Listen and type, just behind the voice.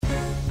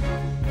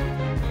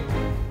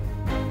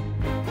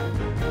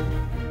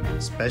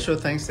Special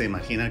thanks to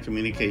Imagina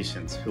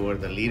Communications, who are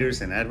the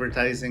leaders in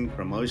advertising,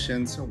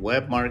 promotions,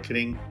 web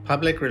marketing,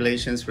 public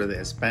relations for the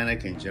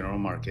Hispanic and general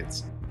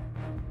markets.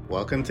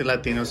 Welcome to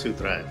Latinos Who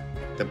Thrive,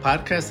 the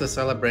podcast that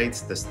celebrates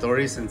the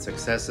stories and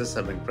successes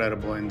of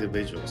incredible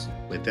individuals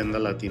within the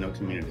Latino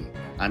community.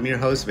 I'm your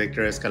host,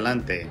 Victor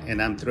Escalante,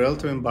 and I'm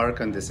thrilled to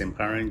embark on this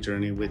empowering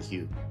journey with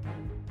you.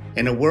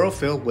 In a world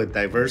filled with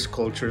diverse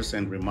cultures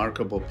and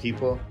remarkable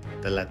people,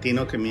 the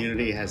Latino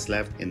community has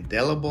left an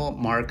indelible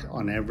mark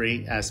on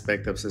every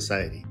aspect of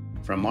society.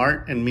 From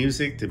art and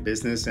music to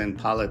business and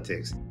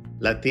politics,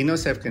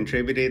 Latinos have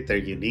contributed their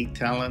unique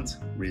talents,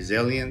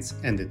 resilience,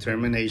 and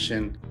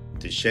determination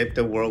to shape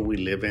the world we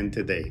live in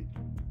today.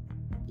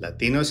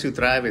 Latinos Who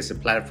Thrive is a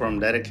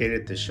platform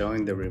dedicated to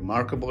showing the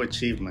remarkable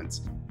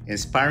achievements,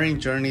 inspiring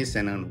journeys,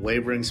 and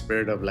unwavering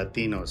spirit of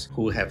Latinos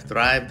who have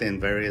thrived in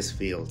various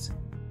fields.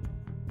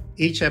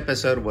 Each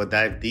episode will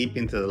dive deep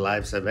into the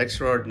lives of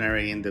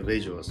extraordinary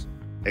individuals,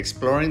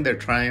 exploring their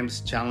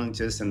triumphs,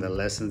 challenges, and the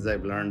lessons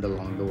they've learned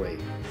along the way.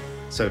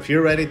 So if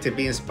you're ready to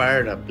be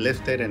inspired,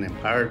 uplifted, and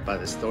empowered by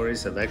the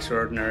stories of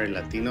extraordinary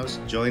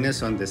Latinos, join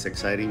us on this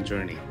exciting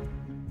journey.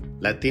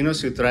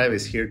 Latinos Who Thrive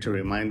is here to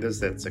remind us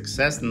that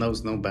success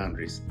knows no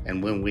boundaries,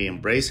 and when we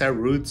embrace our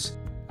roots,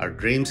 our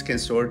dreams can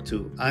soar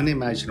to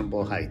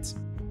unimaginable heights.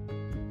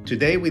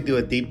 Today, we do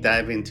a deep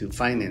dive into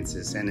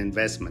finances and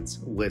investments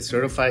with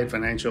certified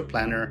financial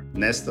planner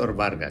Nestor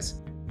Vargas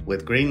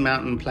with Green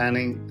Mountain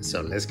Planning,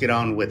 so let's get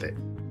on with it.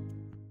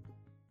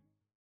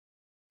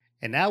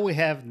 And now we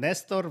have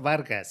Nestor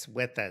Vargas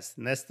with us.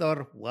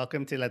 Nestor,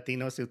 welcome to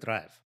Latinos Who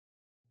Thrive.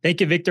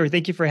 Thank you, Victor.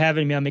 Thank you for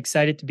having me. I'm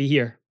excited to be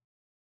here.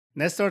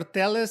 Nestor,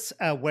 tell us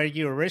where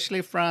you're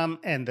originally from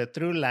and the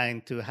through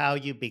line to how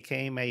you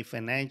became a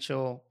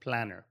financial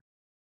planner.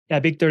 Yeah,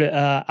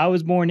 Victor, I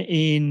was born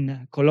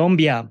in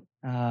Colombia,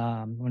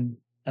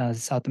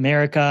 South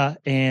America,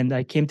 and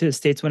I came to the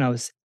States when I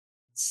was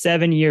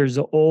 7 years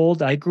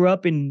old. I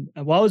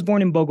was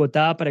born in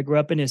Bogota, but I grew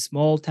up in a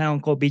small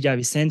town called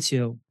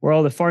Villavicencio, where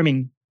all the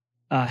farming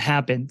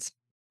happens.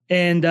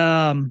 And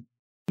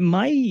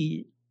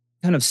my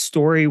kind of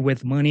story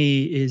with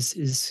money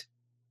is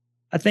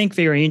I think,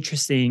 very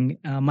interesting.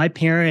 My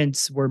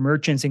parents were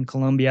merchants in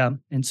Colombia,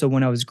 and so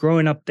when I was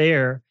growing up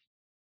there,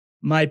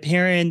 my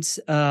parents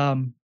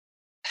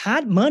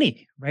had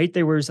money, right?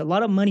 There was a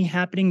lot of money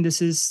happening. This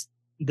is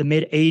the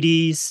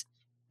mid-'80s.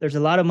 There's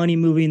a lot of money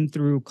moving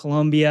through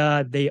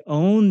Colombia. They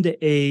owned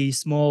a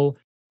small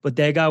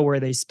bodega where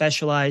they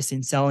specialized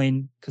in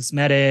selling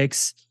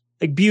cosmetics,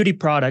 like beauty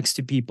products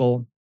to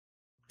people.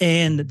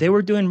 And they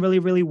were doing really,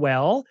 really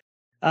well.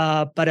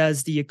 But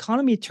as the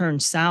economy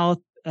turned south,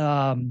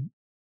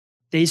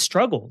 they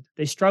struggled.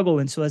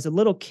 And so as a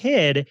little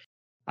kid,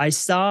 I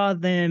saw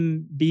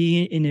them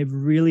being in a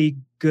really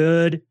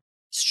good,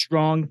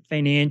 strong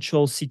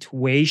financial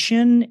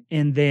situation.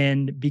 And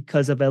then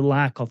because of a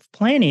lack of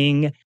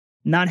planning,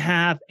 not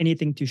have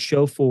anything to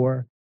show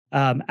for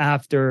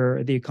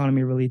after the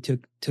economy really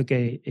took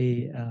a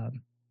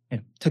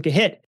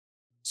hit.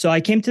 So I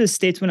came to the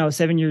States when I was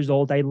 7 years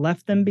old. I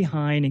left them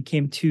behind and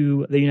came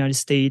to the United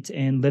States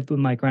and lived with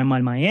my grandma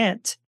and my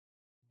aunt.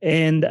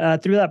 And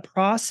through that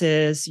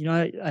process,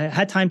 I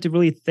had time to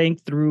really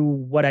think through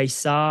what I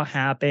saw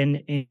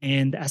happen.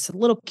 And as a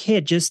little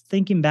kid, just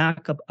thinking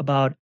back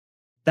about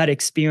that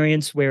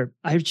experience where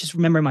I just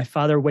remember my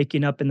father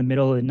waking up in the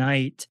middle of the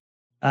night,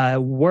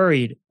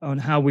 worried on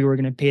how we were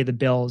going to pay the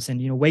bills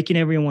and, waking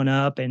everyone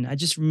up. And I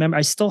just remember,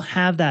 I still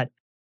have that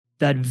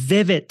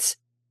vivid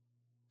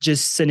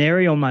just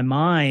scenario in my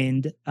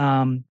mind.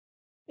 And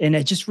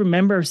I just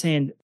remember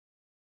saying,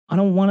 I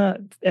don't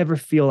want to ever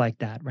feel like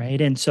that, right?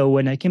 And so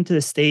when I came to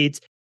the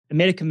States, I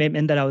made a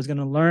commitment that I was going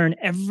to learn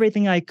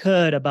everything I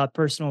could about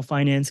personal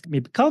finance,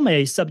 become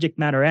a subject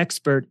matter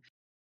expert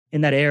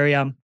in that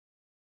area.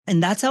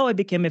 And that's how I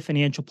became a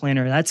financial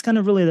planner. That's kind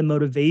of really the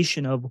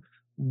motivation of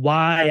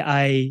why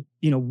I,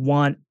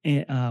 want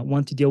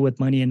to deal with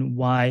money and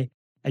why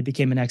I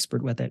became an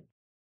expert with it.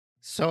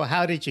 So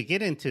how did you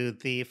get into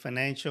the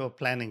financial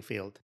planning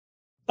field?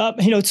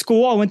 At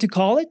school, I went to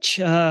college.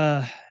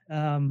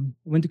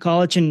 Went to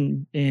college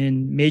and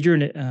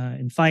majored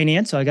in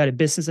finance. So I got a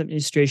business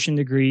administration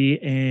degree,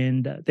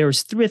 and there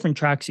was 3 different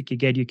tracks you could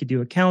get. You could do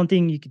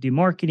accounting, you could do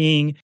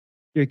marketing,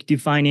 you could do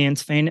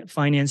finance.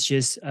 Finance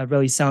just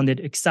really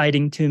sounded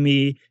exciting to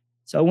me.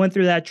 So I went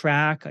through that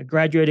track. I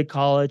graduated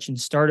college and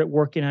started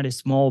working at a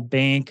small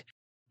bank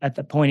at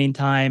the point in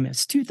time.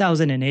 It's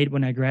 2008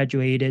 when I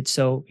graduated.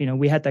 So,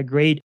 we had that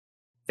great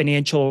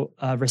financial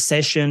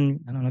recession.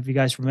 I don't know if you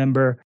guys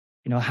remember,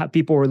 how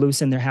people were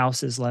losing their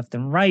houses left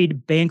and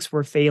right. Banks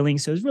were failing.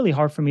 So it was really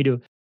hard for me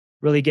to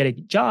really get a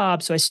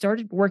job. So I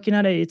started working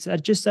at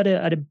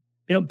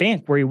a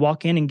bank where you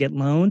walk in and get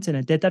loans. And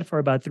I did that for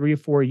about 3 or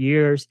 4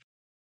 years.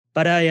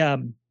 But I,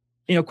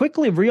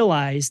 quickly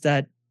realized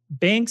that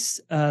banks,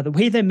 the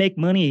way they make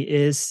money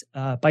is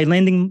by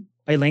lending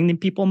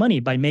people money,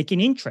 by making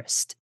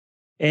interest.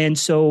 And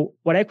so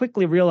what I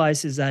quickly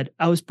realized is that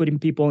I was putting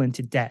people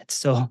into debt.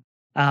 So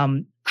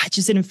I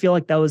just didn't feel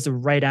like that was the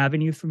right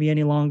avenue for me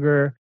any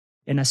longer.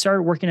 And I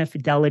started working at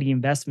Fidelity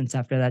Investments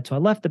after that. So I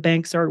left the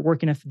bank, started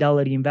working at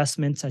Fidelity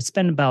Investments. I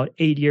spent about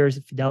 8 years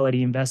at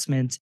Fidelity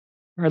Investments.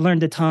 I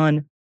learned a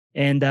ton.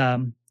 And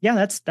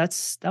yeah,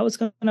 that was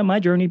kind of my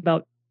journey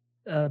about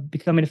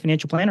becoming a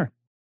financial planner.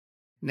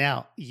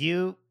 Now,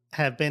 you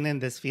have been in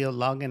this field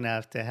long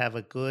enough to have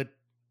a good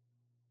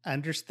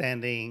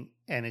understanding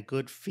and a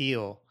good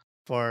feel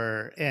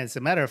for, as a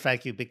matter of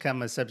fact, you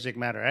become a subject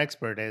matter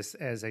expert as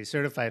a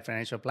certified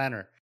financial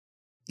planner.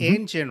 Mm-hmm.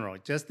 In general,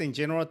 just in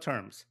general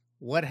terms,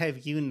 what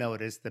have you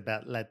noticed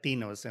about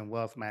Latinos and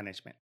wealth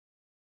management?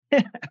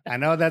 I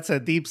know that's a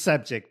deep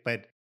subject,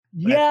 but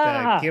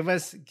Yeah. give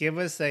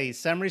us a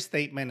summary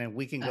statement and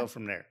we can go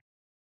from there.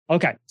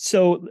 Okay,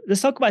 so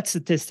let's talk about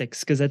statistics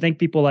because I think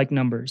people like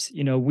numbers.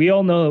 We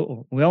all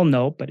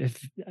know, but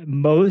if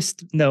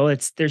most know,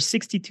 there's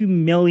 62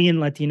 million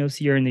Latinos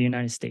here in the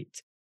United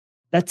States.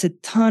 That's a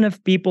ton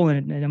of people,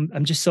 and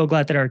I'm just so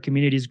glad that our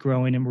community is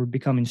growing and we're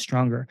becoming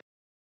stronger.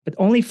 But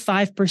only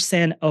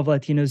 5% of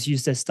Latinos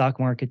use the stock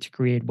market to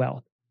create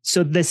wealth.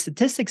 So the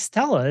statistics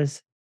tell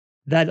us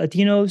that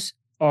Latinos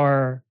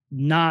are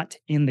not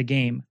in the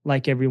game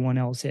like everyone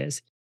else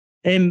is.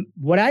 And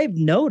what I've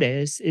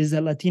noticed is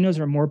that Latinos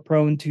are more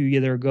prone to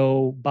either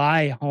go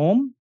buy a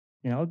home,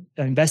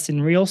 invest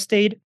in real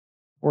estate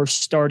or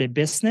start a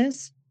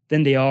business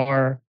than they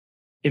are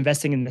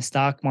investing in the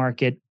stock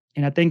market.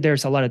 And I think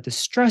there's a lot of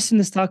distress in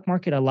the stock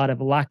market, a lot of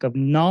lack of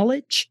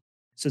knowledge.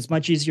 So it's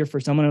much easier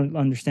for someone to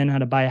understand how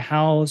to buy a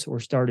house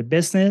or start a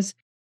business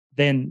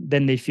than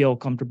they feel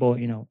comfortable,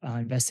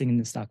 investing in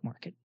the stock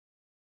market.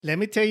 Let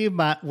me tell you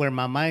where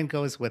my mind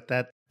goes with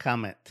that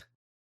comment.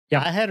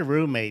 Yeah. I had a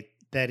roommate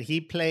that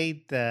he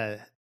played the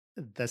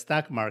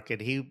stock market.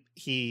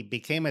 He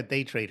became a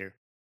day trader.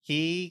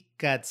 He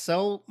got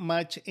so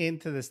much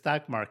into the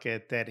stock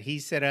market that he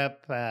set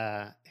up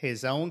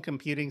his own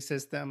computing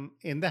system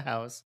in the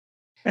house,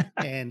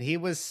 and he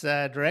was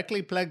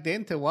directly plugged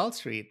into Wall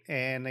Street.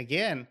 And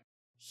again,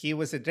 he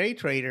was a day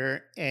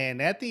trader, and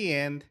at the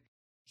end,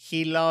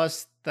 he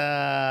lost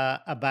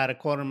about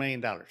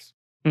 $250,000.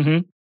 Mm-hmm.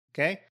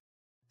 Okay.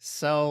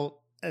 So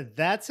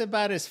that's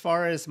about as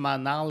far as my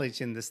knowledge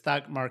in the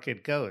stock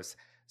market goes.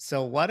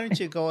 So why don't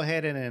you go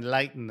ahead and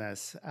enlighten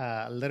us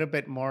a little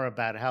bit more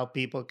about how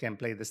people can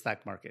play the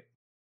stock market?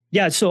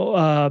 Yeah.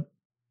 So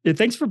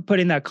thanks for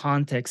putting that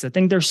context. I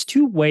think there's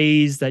two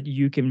ways that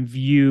you can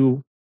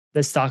view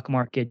the stock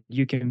market.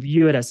 You can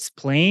view it as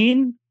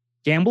playing,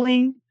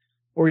 gambling,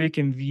 or you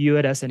can view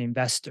it as an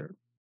investor.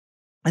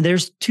 And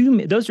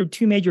those are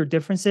two major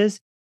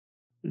differences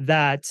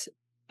that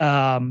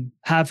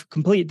have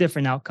completely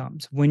different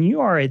outcomes. When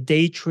you are a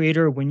day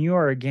trader, when you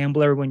are a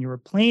gambler, when you're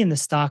playing the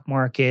stock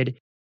market,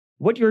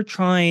 what you're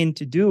trying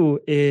to do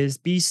is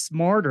be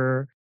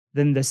smarter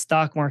than the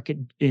stock market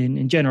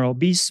in general,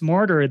 be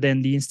smarter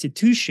than the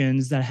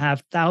institutions that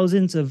have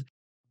thousands of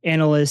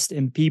analysts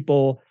and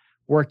people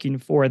working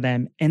for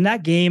them. And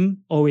that game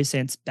always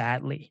ends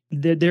badly.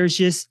 There's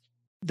just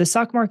the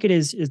stock market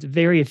is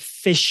very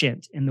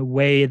efficient in the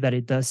way that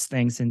it does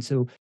things. And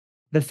so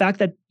the fact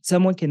that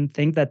someone can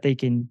think that they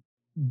can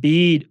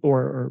beat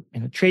or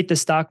trade the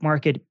stock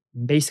market,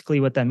 basically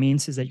what that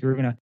means is that you're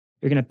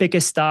gonna pick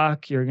a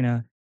stock,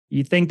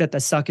 you think that the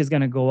stock is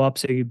gonna go up,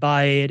 so you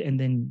buy it, and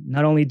then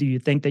not only do you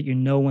think that you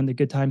know when the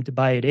good time to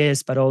buy it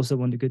is, but also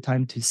when the good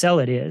time to sell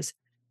it is,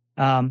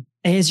 and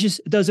it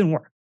doesn't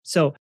work.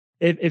 So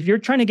if you're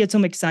trying to get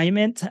some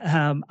excitement,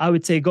 I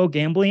would say go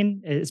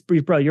gambling. It's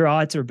pretty probably your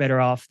odds are better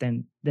off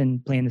than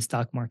playing the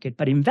stock market.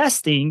 But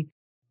investing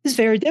is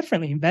very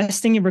differently.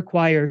 Investing, it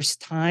requires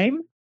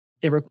time,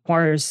 it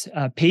requires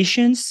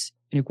patience,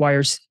 it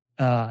requires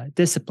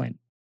discipline.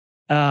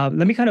 Let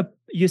me kind of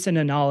use an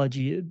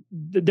analogy.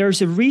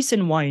 There's a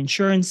reason why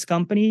insurance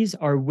companies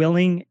are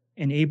willing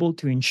and able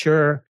to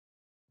insure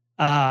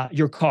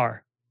your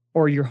car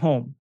or your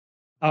home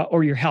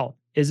or your health,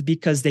 is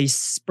because they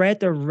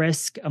spread the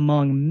risk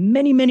among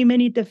many, many,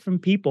 many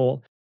different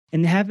people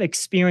and have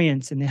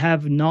experience and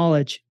have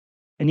knowledge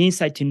and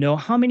insight to know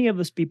how many of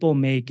those people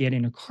may get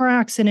in a car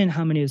accident,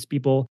 how many of those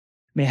people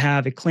may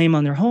have a claim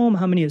on their home,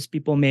 how many of those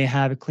people may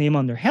have a claim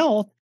on their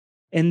health.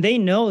 And they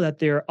know that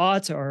their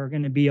odds are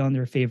going to be on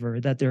their favor,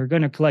 that they're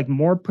going to collect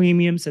more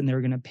premiums and they're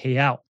going to pay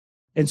out.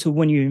 And so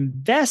when you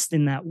invest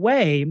in that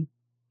way,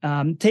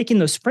 taking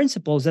those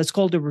principles, that's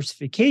called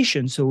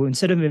diversification. So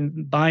instead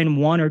of buying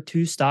one or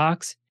two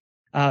stocks,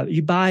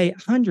 you buy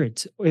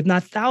hundreds, if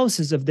not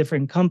thousands of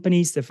different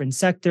companies, different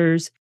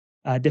sectors,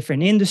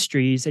 different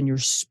industries, and you're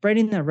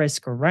spreading the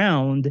risk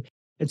around.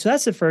 And so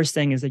that's the first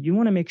thing, is that you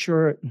want to make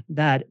sure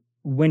that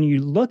when you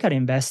look at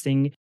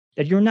investing,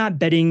 that you're not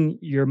betting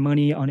your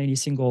money on any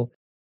single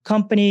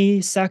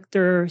company,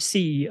 sector,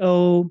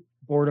 CEO,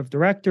 board of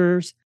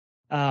directors.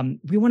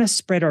 We want to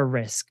spread our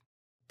risk.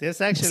 This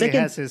actually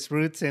has its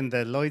roots in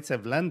the Lloyds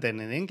of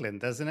London in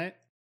England, doesn't it?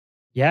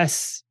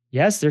 Yes,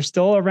 they're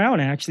still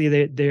around.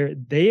 Actually,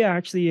 they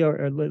actually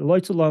are.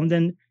 Lloyds of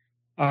London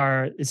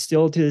is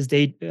still to this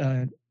date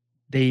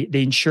They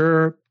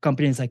insure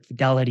companies like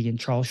Fidelity and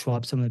Charles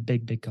Schwab, some of the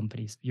big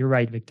companies. You're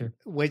right, Victor.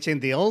 Which in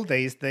the old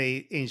days,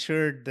 they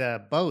insured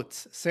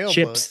boats, Ships.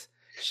 sailboats,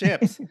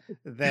 ships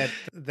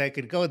that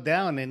could go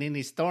down in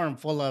any storm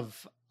full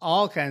of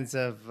all kinds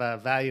of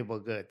valuable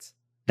goods.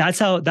 That's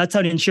how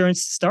the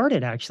insurance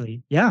started,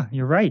 actually. Yeah,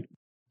 you're right.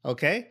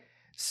 Okay.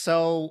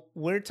 So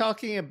we're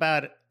talking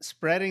about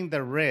spreading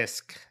the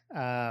risk.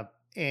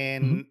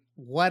 And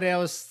what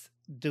else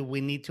do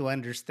we need to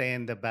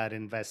understand about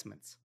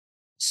investments?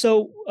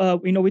 So,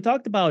 we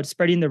talked about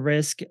spreading the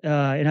risk,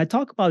 and I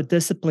talk about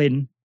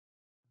discipline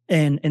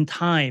and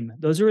time.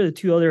 Those are the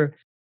two other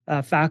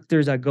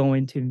factors that go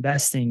into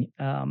investing.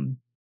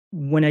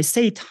 When I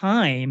say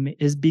time,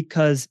 is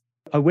because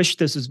I wish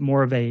this was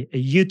more of a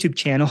YouTube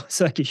channel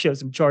so I could show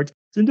some charts.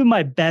 So I'm doing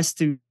my best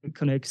to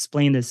kind of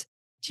explain this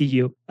to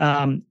you.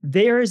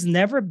 There has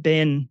never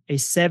been a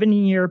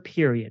 7-year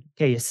period,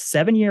 okay, a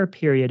 7-year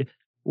period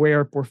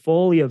where a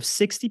portfolio of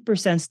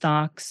 60%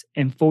 stocks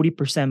and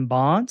 40%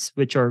 bonds,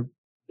 which are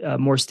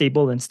more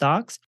stable than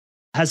stocks,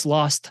 has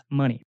lost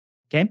money.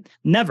 Okay.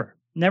 Never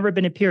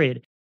been a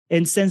period.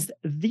 And since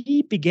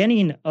the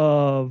beginning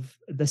of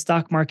the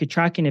stock market,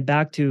 tracking it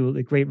back to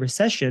the Great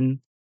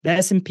Recession, the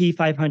S&P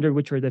 500,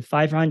 which were the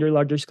 500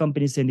 largest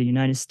companies in the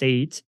United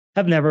States,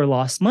 have never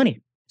lost money.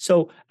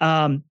 So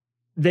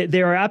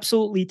there are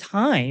absolutely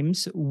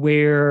times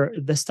where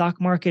the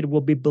stock market will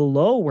be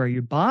below where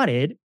you bought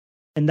it.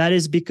 And that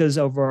is because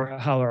of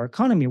how our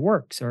economy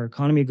works. Our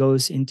economy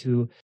goes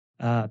into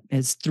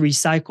it's 3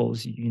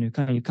 cycles. You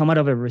come out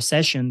of a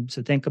recession.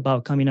 So think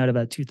about coming out of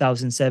a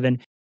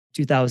 2007,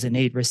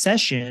 2008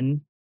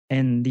 recession,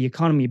 and the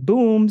economy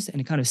booms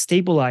and it kind of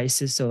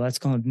stabilizes. So that's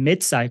called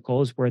mid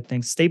cycles where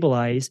things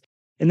stabilize.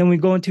 And then we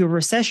go into a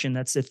recession.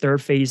 That's the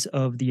third phase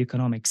of the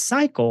economic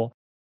cycle.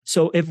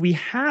 So if we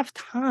have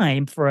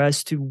time for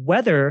us to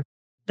weather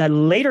that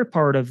later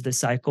part of the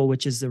cycle,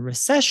 which is the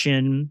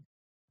recession,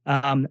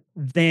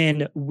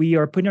 then we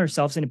are putting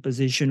ourselves in a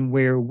position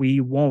where we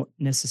won't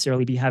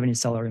necessarily be having to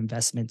sell our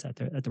investments at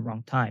the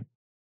wrong time.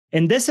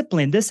 And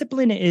discipline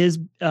is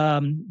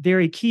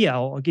very key.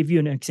 I'll give you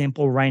an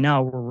example right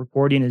now. We're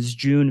recording is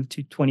June of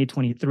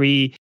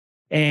 2023.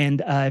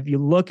 And if you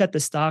look at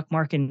the stock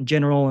market in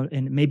general,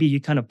 and maybe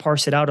you kind of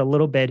parse it out a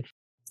little bit,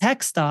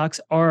 tech stocks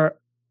are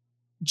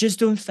just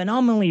doing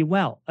phenomenally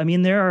well. I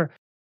mean, there are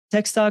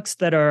tech stocks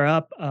that are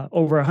up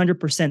over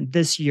 100%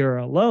 this year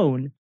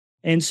alone.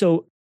 And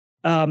so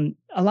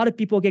a lot of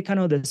people get kind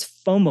of this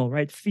FOMO,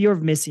 right? Fear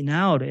of missing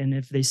out. And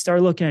if they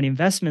start looking at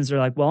investments, they're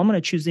like, well, I'm going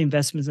to choose the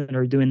investments that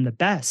are doing the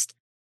best.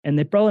 And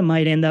they probably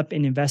might end up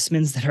in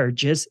investments that are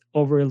just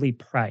overly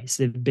priced.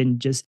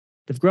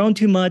 They've grown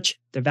too much.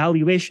 The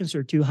valuations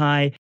are too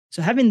high.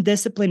 So having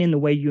discipline in the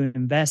way you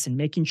invest and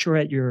making sure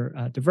that you're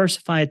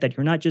diversified, that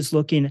you're not just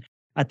looking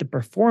at the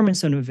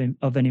performance of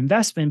an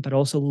investment, but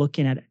also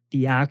looking at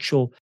the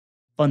actual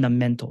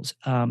fundamentals.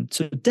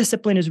 So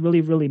discipline is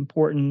really, really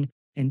important,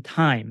 in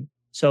time.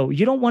 So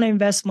you don't want to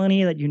invest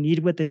money that you need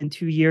within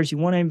 2 years. You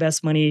want to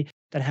invest money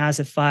that has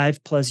a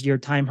 5+ year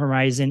time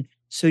horizon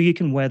so you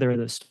can weather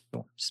the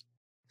storms.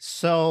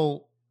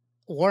 So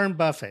Warren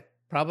Buffett,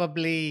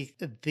 probably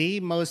the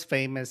most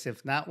famous,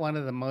 if not one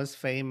of the most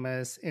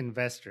famous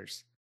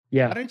investors.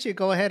 Yeah. Why don't you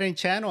go ahead and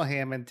channel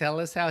him and tell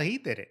us how he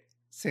did it?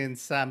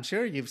 Since I'm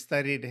sure you've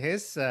studied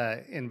his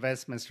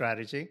investment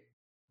strategy.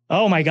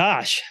 Oh my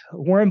gosh,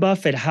 Warren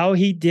Buffett, how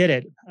he did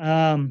it.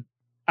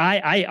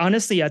 I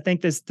honestly, I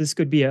think this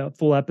could be a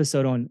full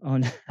episode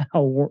on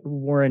how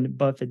Warren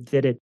Buffett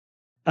did it.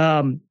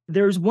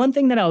 There's one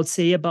thing that I would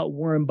say about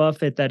Warren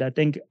Buffett that I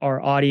think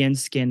our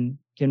audience can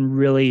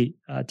really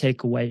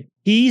take away.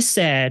 He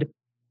said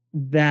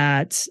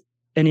that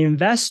an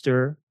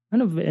investor,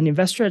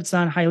 that's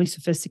not highly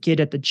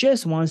sophisticated, that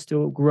just wants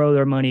to grow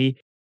their money,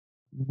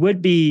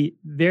 would be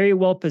very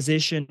well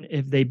positioned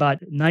if they bought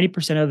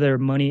 90% of their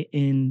money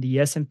in the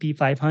S&P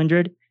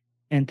 500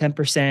 and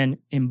 10%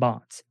 in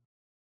bonds.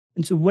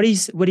 And so what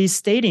he's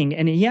stating,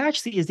 and he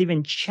actually is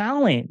even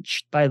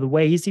challenged, by the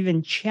way, he's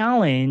even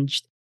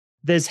challenged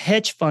this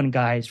hedge fund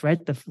guys,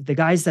 right? The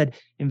guys that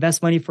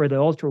invest money for the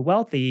ultra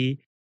wealthy,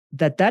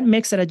 that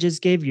mix that I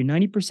just gave you,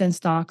 90%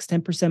 stocks,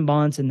 10%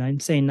 bonds, and I'm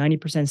saying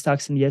 90%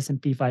 stocks in the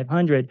S&P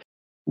 500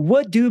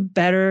 would do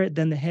better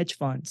than the hedge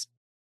funds.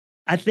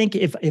 I think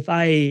if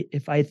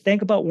I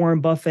think about Warren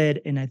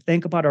Buffett and I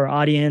think about our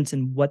audience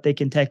and what they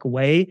can take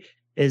away,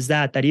 is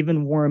that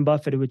even Warren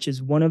Buffett, which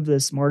is one of the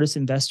smartest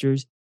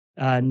investors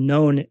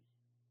known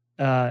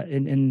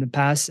in the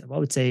past, I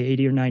would say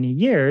 80 or 90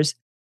 years,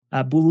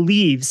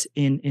 believes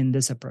in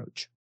this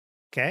approach.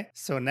 Okay,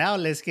 so now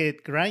let's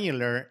get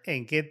granular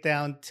and get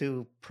down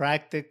to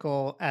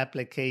practical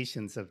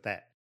applications of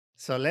that.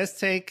 So let's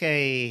take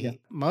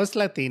most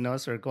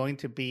Latinos are going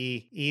to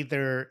be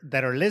either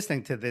that are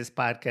listening to this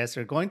podcast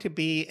are going to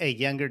be a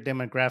younger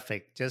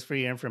demographic, just for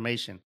your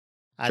information.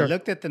 Sure. I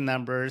looked at the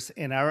numbers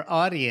in our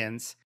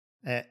audience,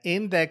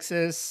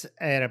 indexes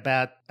at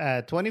about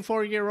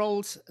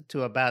 24-year-olds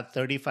to about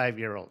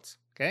 35-year-olds.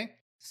 Okay.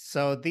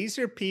 So these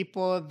are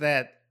people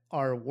that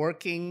are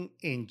working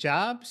in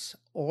jobs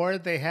or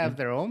they Yeah. have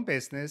their own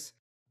business.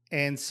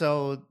 And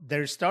so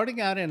they're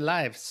starting out in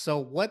life. So,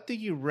 what do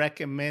you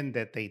recommend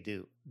that they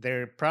do?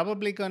 They're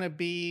probably going to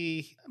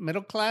be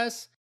middle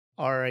class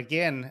or,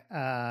 again,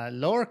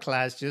 lower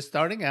class, just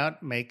starting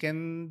out,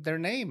 making their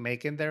name,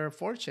 making their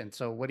fortune.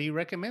 So, what do you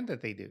recommend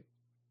that they do?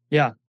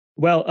 Yeah.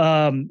 Well,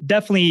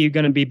 definitely you're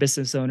going to be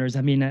business owners.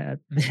 I mean,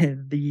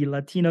 the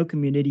Latino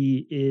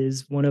community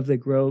is one of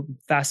the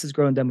fastest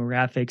growing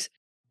demographics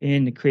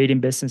in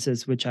creating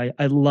businesses, which I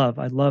love.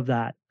 I love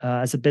that.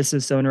 As a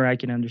business owner, I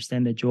can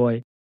understand the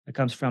joy that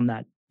comes from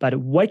that. But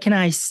what can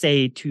I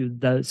say to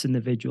those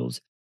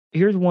individuals?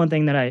 Here's one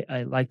thing that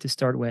I like to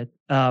start with.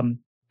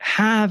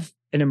 Have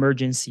an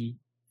emergency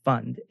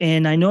fund.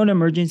 And I know an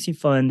emergency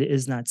fund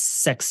is not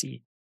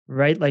sexy,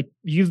 right? Like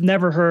you've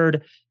never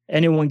heard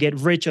anyone get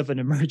rich of an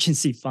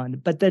emergency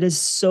fund, but that is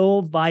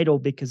so vital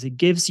because it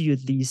gives you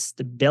the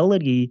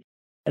stability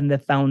and the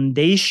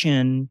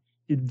foundation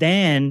to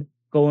then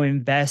go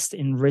invest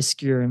in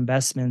riskier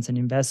investments and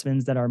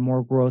investments that are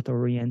more growth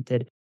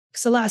oriented.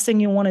 Because the last thing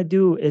you want to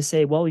do is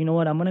say, well, you know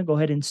what, I'm going to go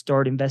ahead and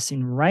start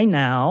investing right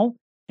now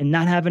and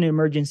not have an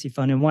emergency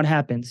fund. And what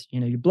happens?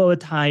 You blow a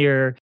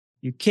tire,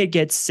 your kid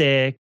gets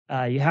sick,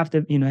 you have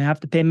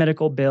to pay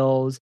medical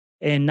bills,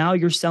 and now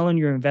you're selling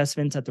your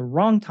investments at the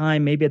wrong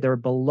time. Maybe they're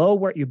below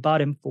what you bought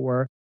them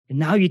for. And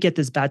now you get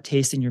this bad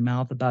taste in your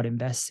mouth about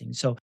investing.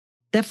 So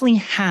definitely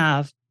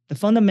have the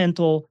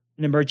fundamental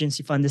and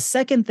emergency fund. The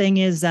second thing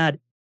is that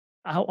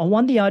I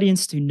want the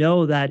audience to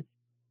know that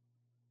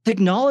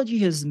technology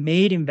has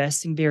made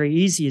investing very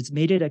easy. It's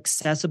made it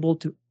accessible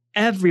to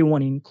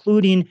everyone,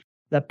 including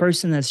the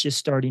person that's just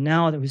starting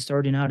out, who's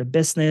starting out a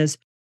business.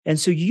 And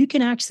so you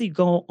can actually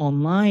go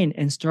online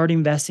and start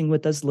investing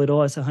with as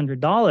little as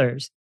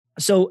 $100.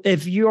 So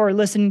if you are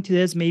listening to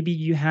this, maybe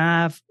you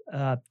have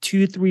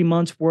 2-3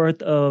 months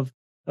worth of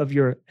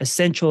your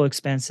essential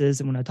expenses.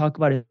 And when I talk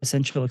about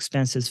essential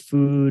expenses,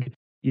 food,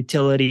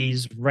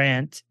 utilities,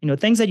 rent,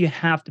 things that you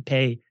have to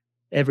pay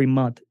every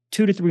month,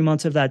 2 to 3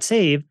 months of that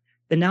saved,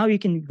 then now you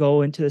can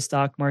go into the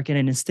stock market,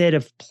 and instead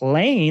of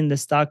playing the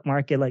stock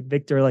market like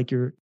Victor, like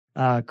your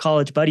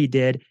college buddy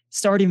did,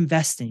 start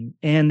investing.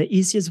 And the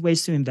easiest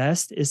ways to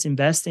invest is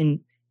invest in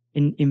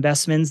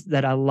investments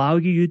that allow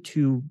you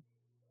to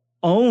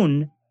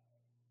own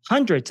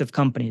hundreds of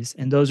companies,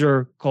 and those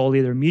are called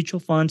either mutual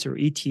funds or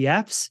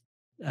ETFs.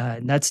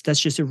 And that's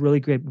just a really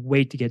great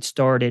way to get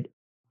started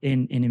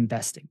in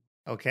investing.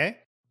 Okay.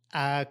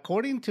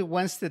 According to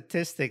one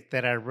statistic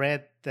that I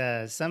read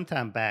some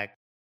time back,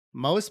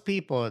 most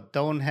people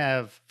don't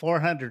have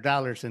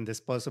 $400 in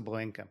disposable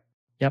income.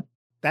 Yep.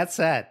 That's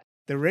sad.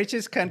 The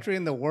richest country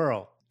in the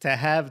world to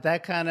have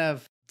that kind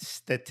of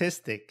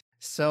statistic.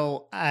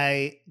 So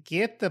I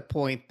get the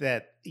point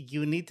that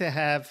you need to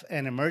have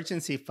an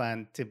emergency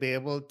fund to be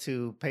able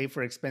to pay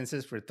for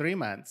expenses for 3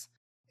 months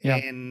Yeah.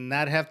 and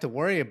not have to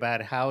worry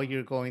about how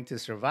you're going to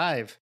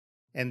survive.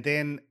 And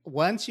then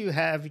once you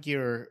have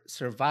your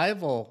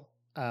survival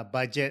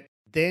budget,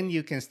 then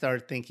you can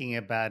start thinking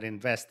about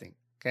investing.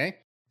 Okay. Yeah.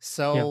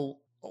 So,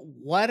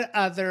 what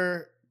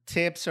other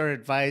tips or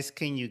advice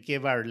can you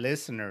give our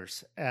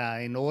listeners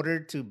in order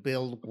to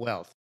build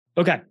wealth?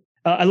 Okay.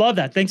 I love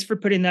that. Thanks for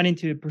putting that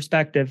into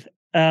perspective.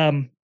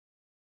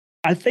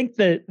 I think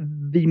that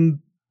the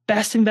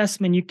best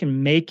investment you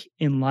can make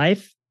in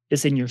life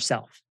is in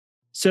yourself.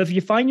 So if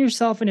you find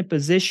yourself in a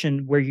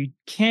position where you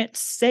can't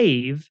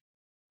save,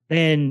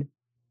 then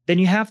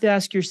you have to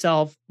ask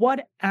yourself,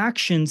 what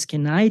actions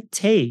can I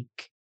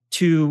take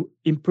to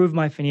improve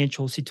my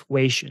financial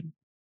situation?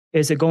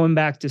 Is it going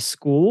back to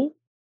school?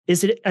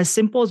 Is it as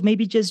simple as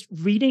maybe just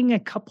reading a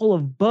couple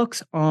of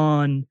books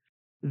on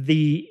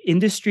the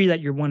industry that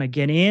you want to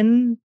get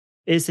in?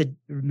 Is it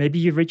maybe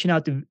you're reaching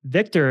out to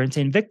Victor and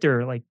saying,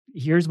 Victor, like,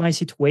 here's my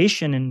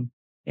situation,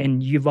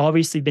 and you've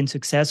obviously been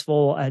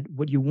successful at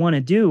what you want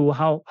to do.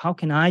 How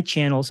can I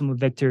channel some of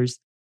Victor's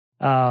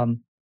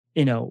um,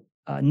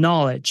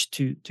 knowledge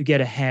to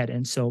get ahead?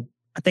 And so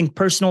I think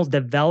personal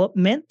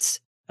development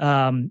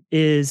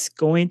is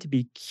going to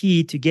be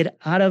key to get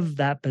out of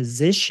that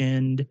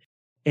position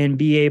and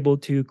be able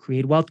to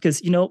create wealth.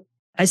 Because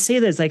I say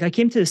this, like, I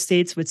came to the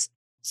States with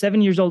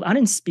 7 years old. I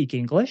didn't speak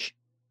English.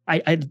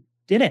 I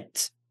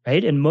didn't,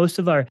 right? And most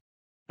of our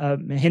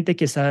gente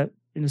que está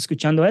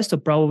escuchando esto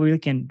probably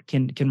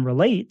can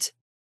relate.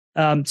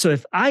 So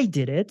if I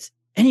did it,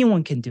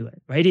 anyone can do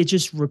it, right? It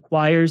just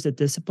requires the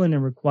discipline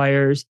and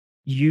requires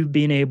you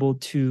being able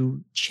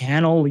to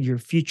channel your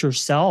future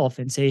self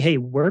and say, hey,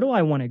 where do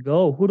I want to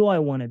go? Who do I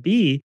want to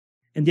be?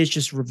 And this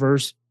just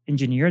reverse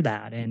engineer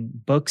that.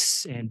 And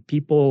books and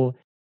people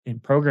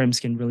and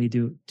programs can really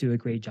do a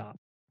great job.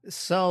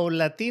 So,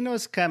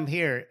 Latinos come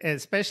here,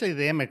 especially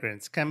the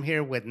immigrants, come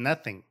here with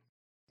nothing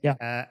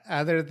Yeah.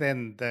 other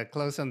than the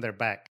clothes on their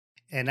back.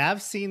 And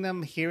I've seen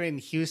them here in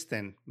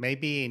Houston,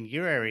 maybe in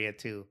your area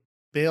too,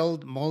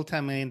 build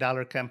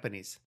multi-million-dollar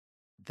companies.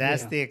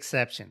 That's Yeah. the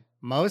exception.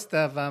 Most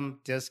of them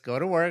just go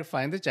to work,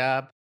 find a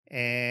job,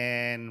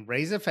 and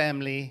raise a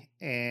family,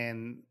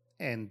 and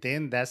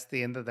then that's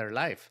the end of their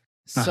life.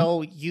 Uh-huh.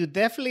 So you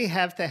definitely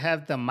have to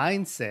have the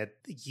mindset.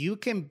 You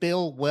can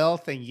build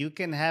wealth and you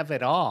can have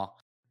it all,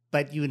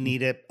 but you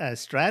need a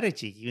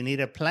strategy. You need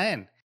a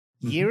plan.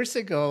 Mm-hmm. Years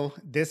ago,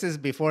 this is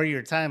before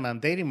your time. I'm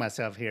dating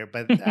myself here,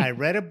 but I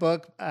read a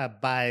book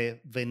by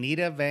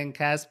Vanita Van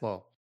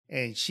Caspel,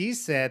 and she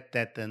said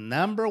that the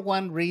number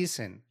one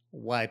reason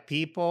why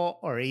people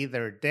are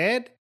either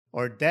dead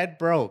or dead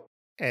broke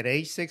at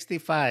age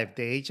 65,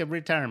 the age of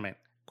retirement,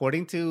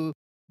 according to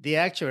the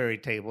actuary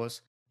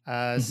tables,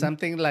 Mm-hmm.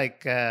 something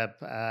like,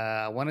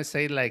 I want to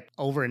say like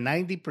over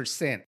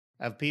 90%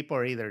 of people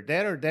are either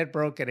dead or dead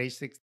broke at age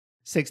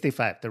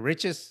 65, the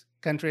richest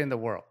country in the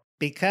world,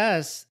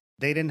 because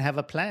they didn't have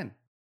a plan.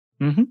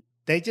 Mm-hmm.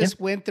 They Yeah. just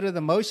went through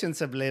the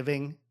motions of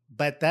living,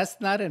 but that's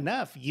not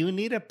enough. You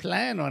need a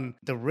plan on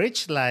the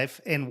rich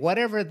life and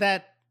whatever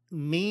that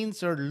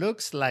means or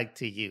looks like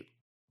to you.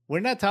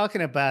 We're not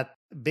talking about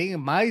being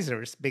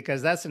misers,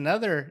 because that's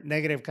another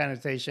negative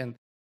connotation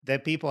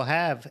that people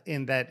have,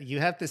 in that you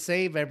have to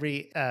save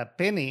every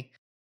penny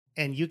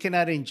and you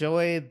cannot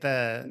enjoy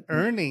the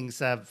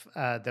earnings of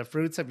the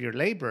fruits of your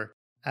labor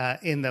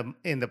in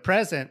the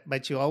present,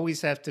 but you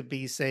always have to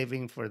be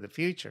saving for the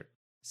future.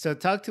 So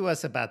talk to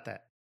us about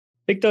that.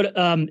 Victor,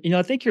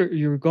 I think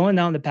you're going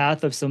down the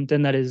path of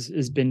something that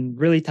has been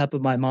really top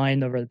of my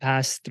mind over the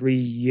past 3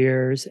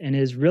 years, and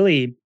is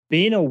really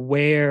being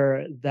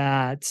aware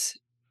that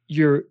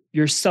your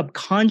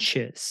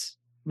subconscious,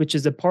 which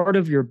is a part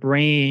of your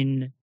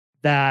brain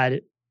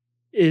that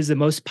is the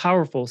most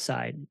powerful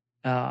side.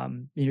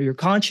 Your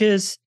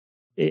conscious,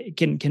 it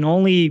can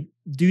only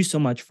do so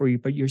much for you,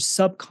 but your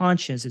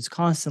subconscious is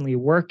constantly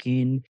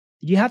working.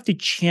 You have to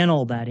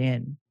channel that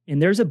in.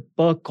 And there's a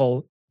book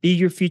called "Be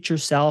Your Future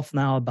Self"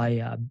 now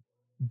by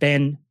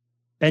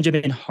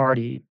Benjamin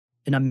Hardy,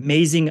 an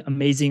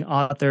amazing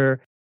author.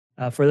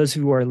 For those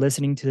who are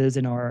listening to this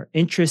and are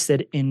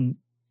interested in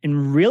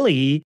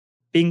really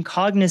being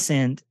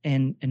cognizant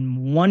and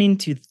wanting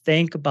to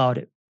think about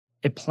it,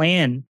 a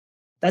plan,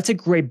 that's a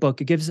great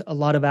book. It gives a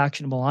lot of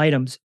actionable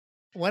items.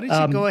 Why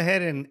don't you go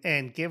ahead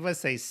and give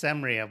us a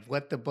summary of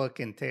what the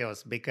book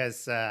entails?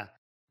 Because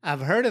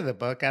I've heard of the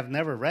book, I've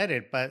never read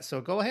it, but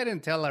so go ahead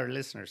and tell our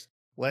listeners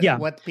Yeah.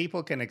 what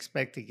people can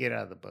expect to get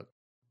out of the book.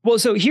 Well,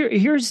 so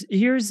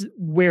here's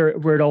where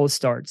it all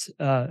starts,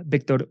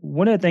 Victor.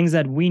 One of the things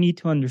that we need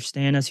to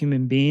understand as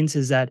human beings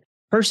is that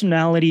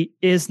personality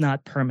is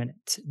not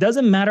permanent. It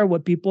doesn't matter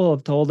what people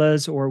have told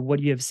us or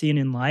what you have seen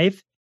in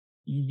life.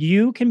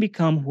 You can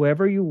become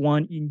whoever you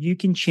want. You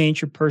can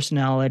change your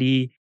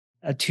personality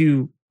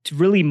to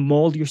really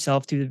mold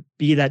yourself to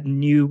be that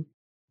new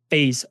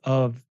phase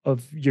of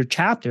your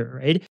chapter,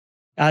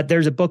 right?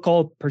 There's a book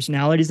called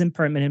 "Personality is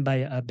Impermanent"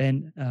 by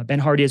Ben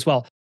Hardy as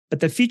well.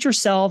 But the future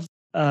self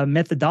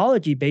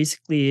methodology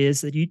basically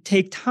is that you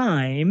take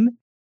time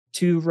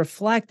to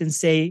reflect and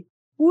say,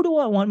 who do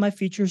I want my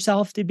future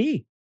self to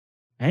be?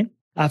 Right?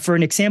 For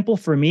an example,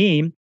 for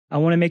me, I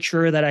want to make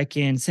sure that I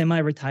can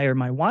semi-retire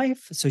my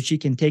wife so she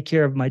can take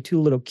care of my two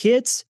little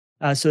kids,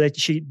 so that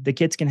the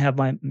kids can have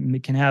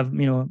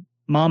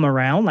mom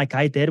around like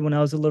I did when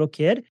I was a little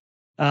kid.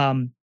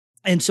 And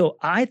so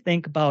I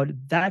think about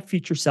that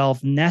future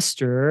self,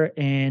 Nestor,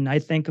 and I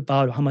think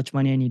about how much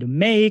money I need to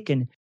make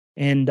and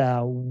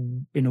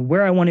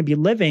where I want to be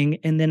living,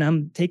 and then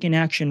I'm taking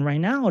action right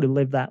now to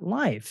live that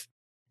life.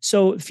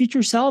 So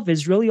future self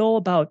is really all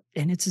about,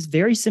 and it's this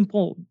very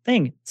simple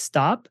thing: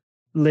 stop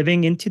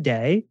living in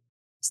today,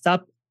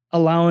 stop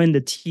allowing the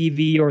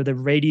TV or the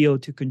radio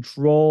to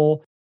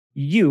control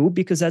you,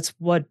 because that's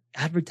what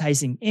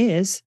advertising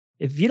is.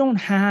 If you don't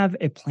have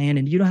a plan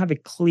and you don't have a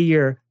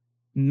clear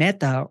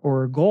meta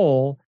or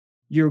goal,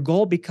 your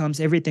goal becomes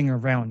everything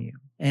around you.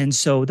 And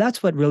so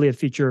that's what really a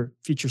future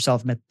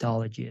self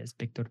methodology is,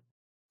 Victor.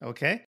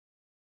 Okay.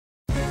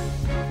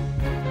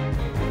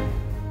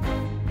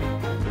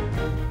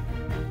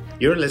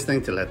 You're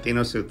listening to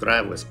Latinos Who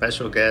Thrive with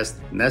special guest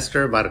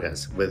Nestor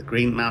Vargas with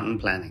Green Mountain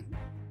Planning.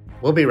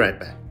 We'll be right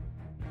back.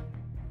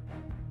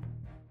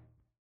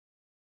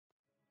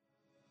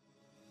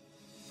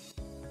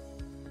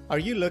 Are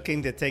you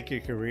looking to take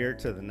your career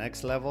to the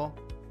next level?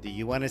 Do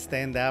you want to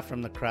stand out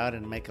from the crowd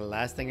and make a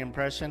lasting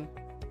impression?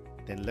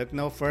 Then look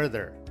no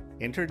further.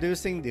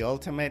 Introducing the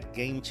ultimate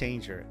game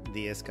changer,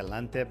 the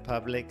Escalante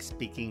Public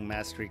Speaking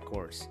Mastery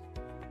Course.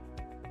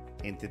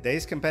 In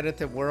today's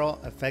competitive world,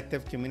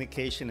 effective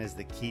communication is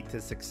the key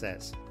to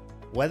success.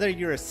 Whether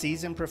you're a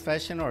seasoned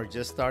professional or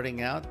just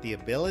starting out, the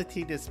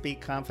ability to speak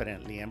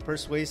confidently and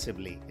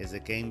persuasively is a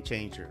game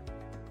changer.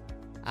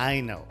 I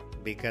know,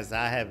 because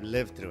I have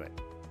lived through it.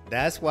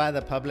 That's why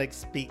the Public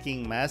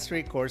Speaking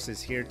Mastery Course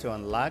is here to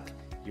unlock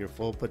your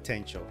full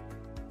potential.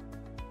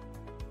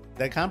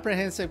 The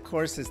comprehensive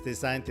course is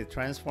designed to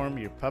transform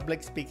your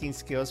public speaking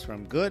skills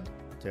from good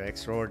to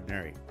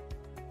extraordinary.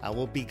 I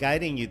will be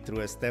guiding you through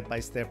a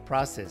step-by-step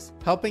process,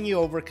 helping you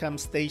overcome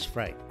stage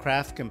fright,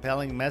 craft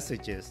compelling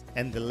messages,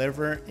 and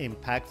deliver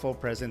impactful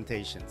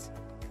presentations.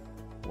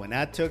 When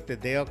I took the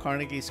Dale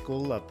Carnegie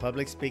School of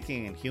Public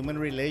Speaking and Human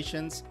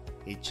Relations,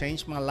 it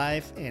changed my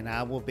life, and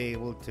I will be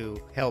able to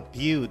help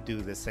you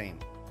do the same.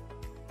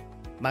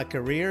 My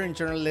career in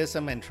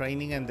journalism and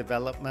training and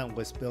development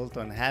was built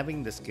on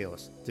having the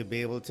skills to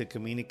be able to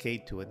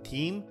communicate to a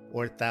team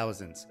or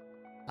thousands.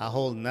 I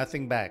hold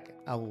nothing back.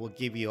 I will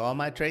give you all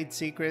my trade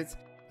secrets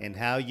and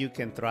how you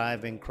can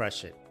thrive and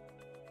crush it.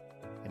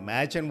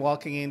 Imagine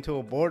walking into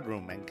a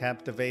boardroom and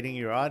captivating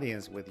your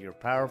audience with your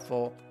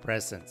powerful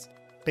presence.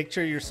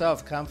 Picture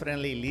yourself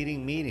confidently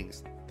leading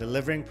meetings,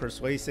 delivering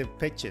persuasive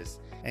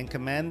pitches, and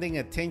commanding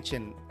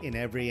attention in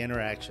every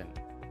interaction.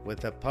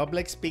 With a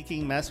public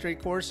speaking mastery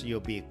course,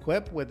 you'll be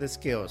equipped with the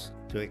skills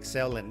to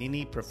excel in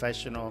any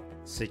professional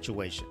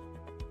situation.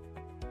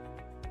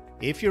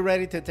 If you're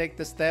ready to take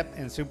the step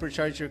and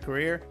supercharge your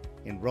career,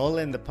 enroll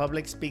in the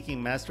public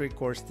speaking mastery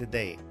course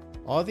today.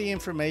 All the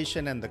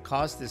information and the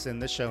cost is in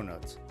the show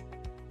notes.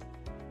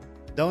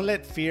 Don't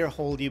let fear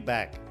hold you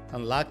back.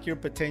 Unlock your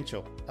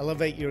potential,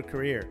 elevate your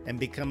career, and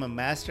become a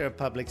master of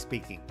public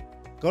speaking.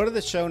 Go to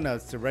the show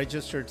notes to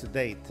register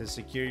today to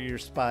secure your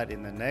spot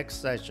in the next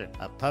session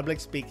of Public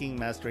Speaking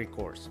Mastery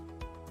Course.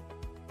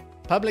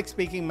 Public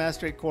Speaking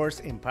Mastery Course,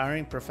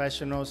 empowering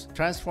professionals,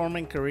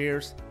 transforming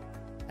careers.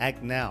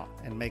 Act now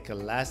and make a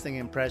lasting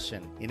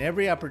impression in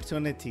every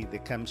opportunity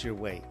that comes your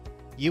way.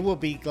 You will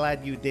be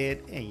glad you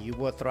did, and you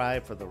will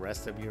thrive for the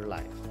rest of your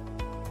life.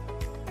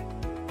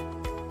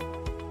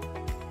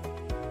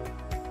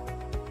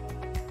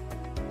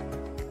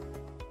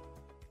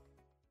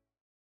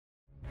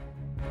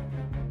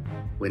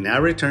 We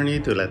now return you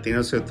to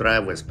Latinos Who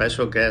Thrive with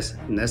special guest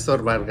Nestor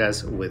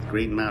Vargas with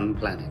Green Mountain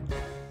Planning.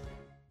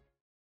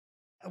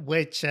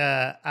 Which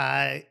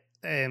I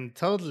am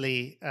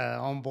totally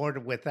on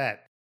board with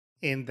that.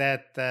 In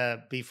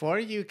that before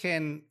you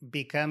can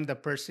become the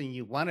person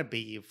you want to be,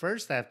 you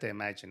first have to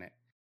imagine it.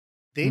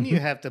 Then you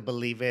have to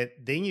believe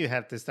it. Then you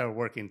have to start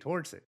working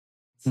towards it.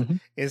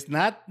 It's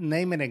not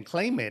name it and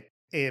claim it.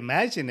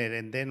 Imagine it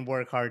and then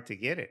work hard to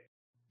get it.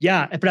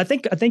 Yeah, but I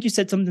think you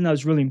said something that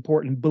was really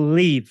important.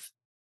 Believe.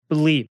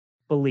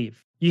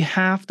 You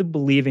have to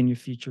believe in your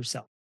future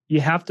self.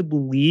 You have to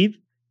believe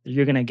that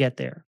you're going to get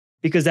there,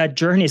 because that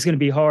journey is going to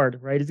be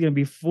hard, right? It's going to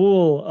be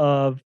full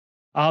of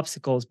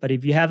obstacles. But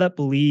if you have that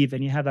belief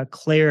and you have that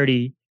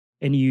clarity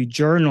and you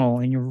journal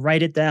and you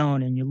write it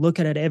down and you look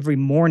at it every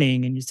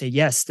morning and you say,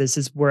 yes, this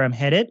is where I'm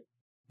headed,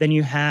 then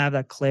you have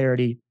that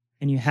clarity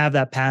and you have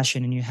that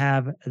passion and you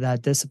have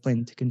that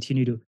discipline to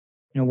continue to,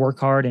 work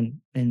hard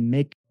and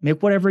make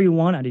whatever you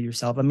want out of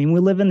yourself. I mean, we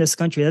live in this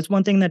country. That's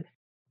one thing that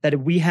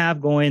we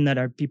have going, that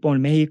our people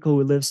in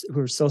Mexico who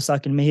are so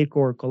stuck in Mexico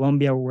or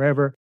Colombia or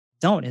wherever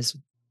don't, is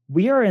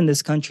we are in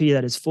this country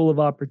that is full of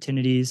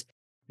opportunities.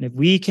 And if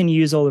we can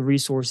use all the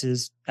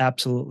resources,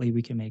 absolutely,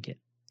 we can make it.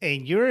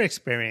 In your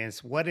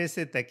experience, what is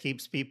it that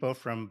keeps people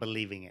from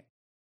believing it?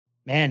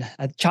 Man,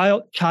 a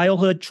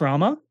childhood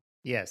trauma.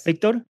 Yes.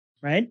 Victor,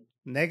 right?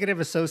 Negative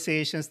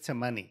associations to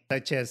money,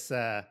 such as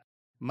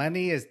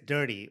money is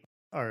dirty,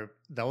 or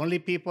the only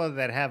people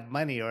that have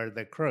money are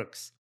the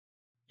crooks.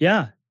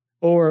 Yeah.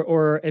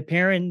 Or a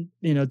parent,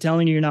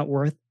 telling you you're not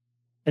worth,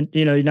 and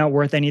you're not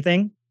worth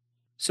anything.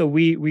 So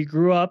we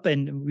grew up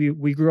and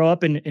we grow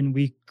up and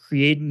we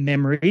create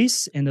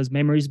memories, and those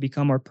memories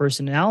become our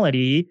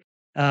personality.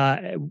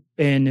 And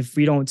if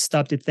we don't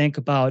stop to think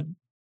about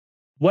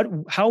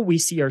how we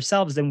see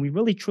ourselves, then we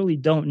really truly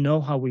don't know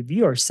how we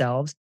view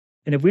ourselves.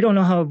 And if we don't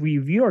know how we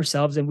view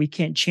ourselves, then we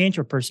can't change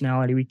our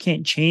personality. We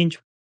can't change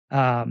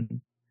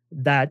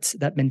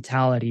that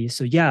mentality.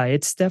 So yeah,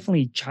 it's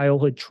definitely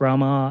childhood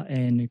trauma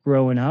and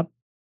growing up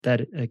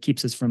that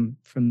keeps us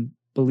from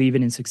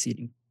believing and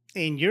succeeding.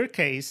 In your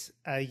case,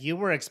 you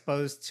were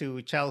exposed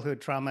to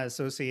childhood trauma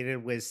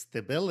associated with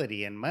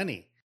stability and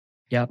money.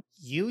 Yeah.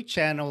 You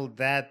channeled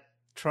that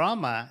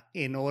trauma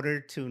in order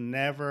to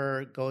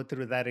never go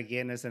through that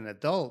again as an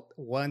adult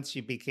once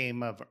you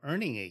became of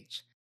earning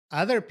age.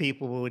 Other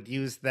people would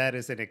use that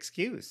as an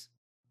excuse.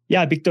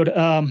 Yeah, Victor,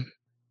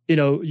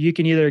 you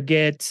can either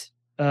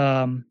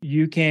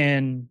you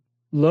can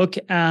look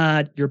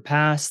at your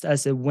past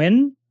as a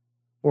win,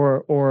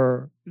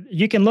 or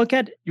you can look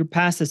at your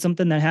past as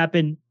something that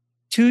happened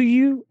to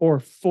you or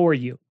for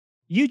you.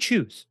 You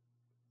choose.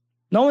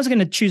 No one's going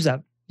to choose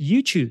that.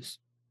 You choose.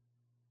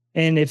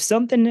 And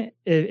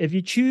if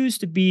you choose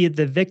to be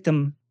the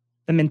victim,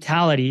 the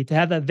mentality, to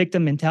have that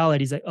victim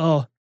mentality, is like,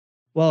 oh,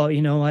 well, I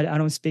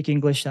don't speak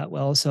English that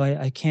well, so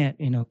I can't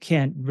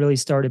really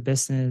start a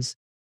business,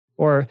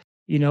 or,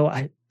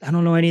 I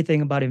don't know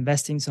anything about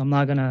investing, so I'm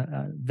not going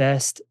to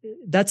invest.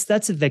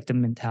 That's a victim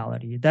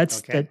mentality.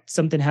 That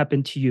something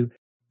happened to you.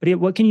 But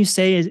what can you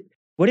say is,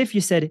 what if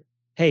you said,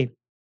 hey,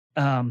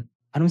 I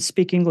don't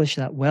speak English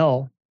that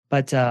well,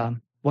 but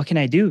what can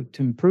I do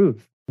to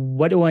improve?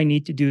 What do I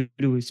need to do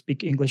to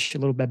speak English a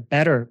little bit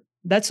better?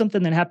 That's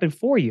something that happened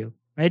for you,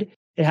 right?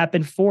 It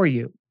happened for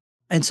you.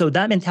 And so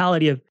that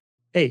mentality of,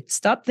 hey,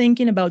 stop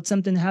thinking about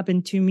something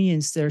happened to me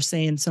instead of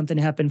saying something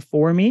happened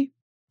for me,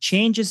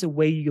 changes the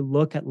way you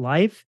look at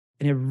life.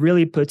 And it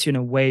really puts you in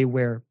a way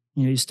where,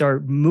 you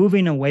start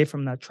moving away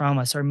from that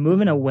trauma, start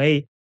moving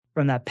away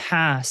from that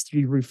past.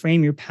 You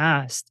reframe your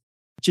past,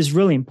 which is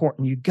really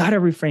important. You got to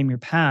reframe your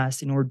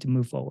past in order to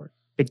move forward.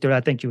 Victor,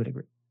 I think you would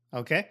agree.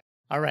 Okay.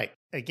 All right.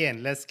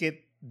 Again, let's get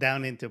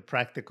down into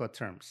practical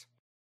terms.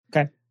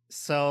 Okay.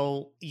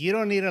 So you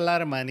don't need a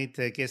lot of money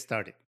to get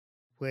started.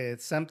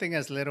 With something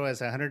as little as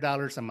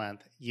 $100 a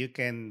month, you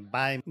can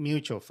buy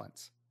mutual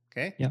funds.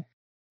 Okay. Yeah.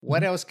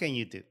 What else can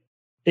you do?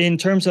 In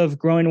terms of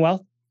growing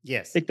wealth,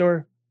 Yes.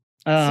 Victor,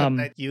 So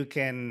that you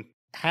can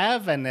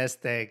have a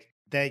nest egg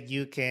that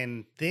you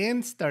can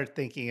then start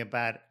thinking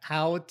about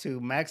how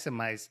to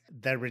maximize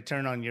the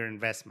return on your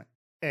investment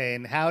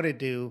and how to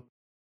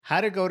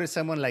go to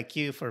someone like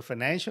you for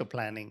financial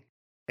planning,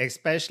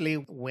 especially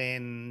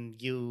when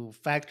you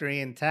factor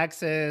in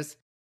taxes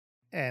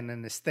and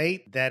an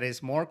estate that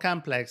is more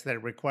complex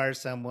that requires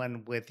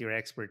someone with your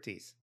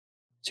expertise.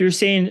 So you're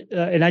saying,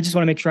 and I just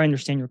want to make sure I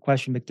understand your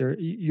question, Victor.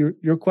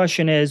 Your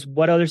question is,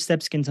 what other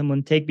steps can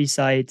someone take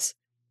besides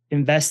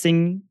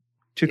investing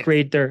to Yes.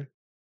 create their?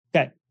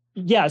 Okay,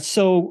 yeah.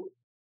 So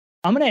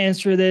I'm going to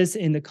answer this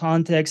in the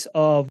context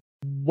of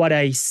what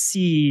I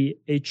see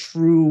a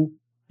true,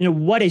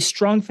 what a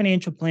strong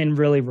financial plan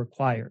really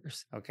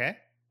requires. Okay.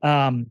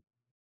 Um,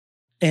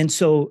 and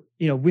so,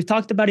 we've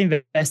talked about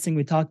investing,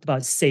 we talked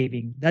about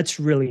saving. That's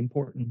really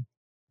important.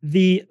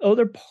 The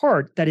other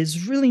part that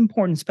is really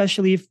important,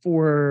 especially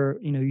for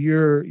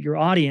your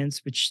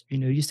audience, which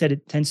you said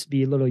it tends to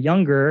be a little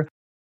younger,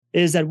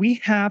 is that we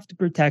have to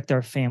protect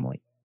our family,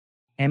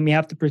 and we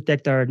have to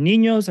protect our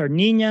niños, our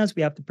niñas.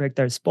 We have to protect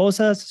our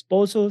esposas,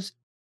 esposos,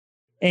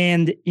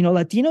 and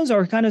Latinos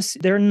are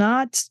they're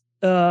not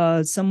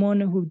someone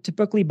who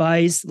typically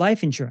buys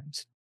life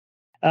insurance.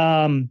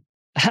 Um,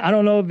 I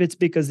don't know if it's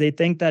because they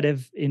think that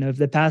if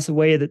they pass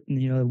away, that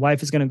the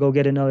wife is going to go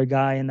get another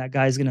guy, and that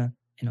guy's going to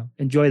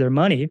enjoy their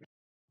money.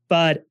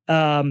 But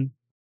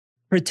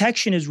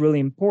protection is really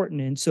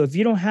important, and so if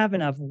you don't have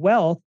enough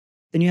wealth,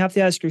 then you have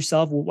to ask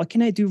yourself, well, what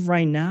can I do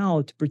right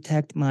now to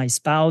protect my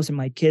spouse and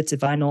my kids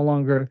if I no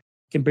longer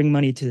can bring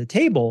money to the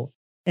table?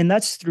 And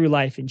that's through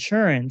life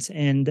insurance.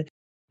 And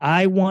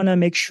I want to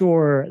make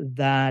sure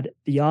that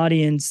the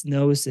audience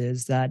knows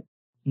is that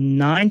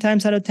 9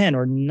 times out of 10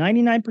 or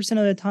 99%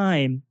 of the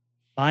time,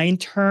 buying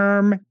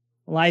term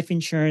life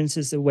insurance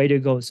is the way to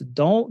go. So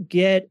don't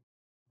get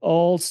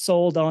all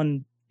sold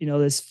on,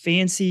 this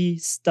fancy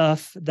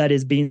stuff that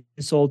is being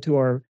sold to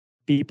our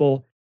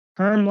people.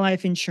 Term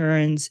life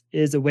insurance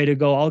is the way to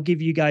go. I'll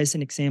give you guys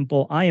an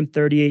example. I am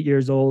 38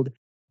 years old.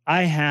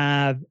 I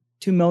have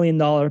 $2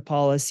 million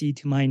policy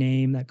to my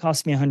name that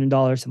costs me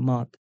 $100 a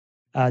month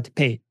to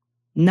pay.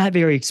 Not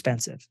very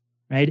expensive,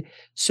 right?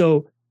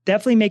 So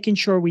definitely making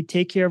sure we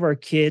take care of our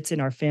kids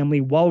and our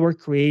family while we're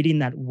creating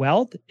that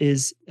wealth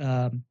is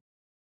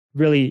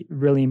really,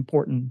 really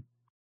important.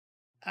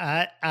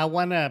 I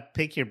want to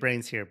pick your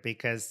brains here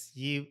because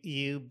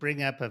you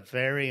bring up a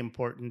very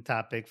important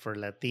topic for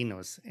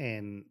Latinos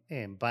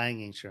in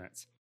buying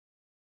insurance.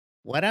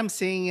 What I'm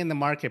seeing in the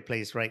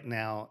marketplace right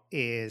now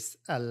is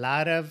a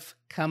lot of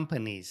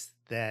companies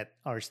that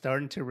are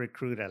starting to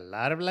recruit a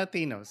lot of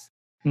Latinos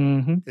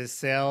to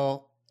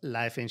sell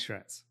life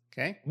insurance.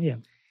 Okay. Yeah.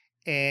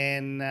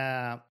 And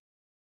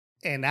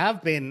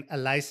I've been a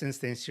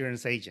licensed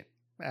insurance agent.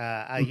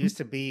 I used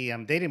to be,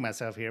 I'm dating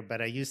myself here,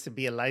 but I used to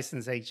be a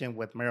licensed agent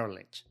with Merrill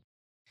Lynch.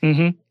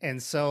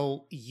 And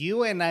so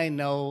you and I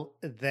know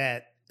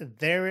that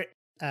their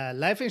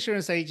life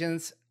insurance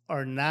agents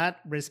are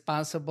not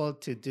responsible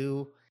to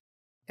do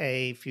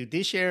a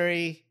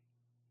fiduciary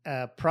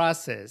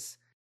process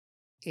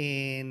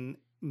in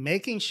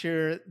making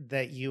sure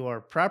that you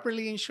are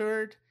properly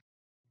insured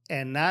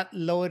and not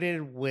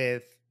loaded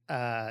with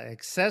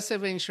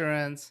excessive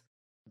insurance,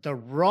 the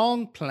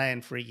wrong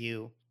plan for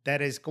you that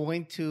is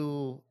going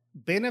to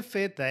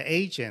benefit the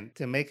agent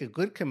to make a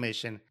good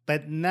commission,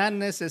 but not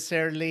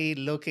necessarily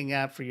looking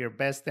out for your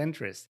best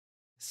interest.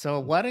 So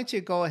why don't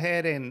you go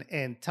ahead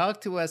and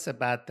talk to us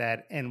about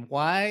that and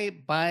why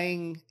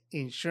buying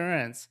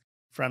insurance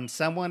from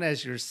someone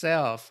as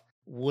yourself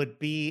would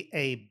be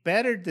a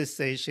better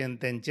decision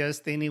than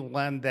just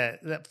anyone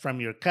that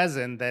from your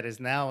cousin that is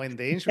now in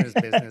the insurance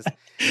business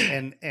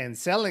and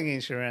selling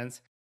insurance,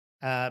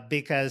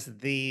 because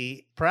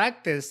the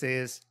practice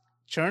is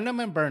churn them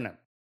and burn them.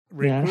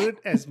 Recruit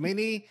as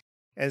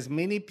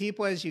many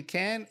people as you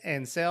can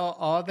and sell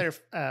all their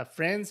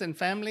friends and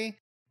family.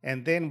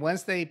 And then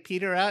once they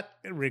peter out,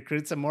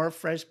 recruit some more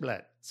fresh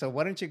blood. So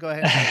why don't you go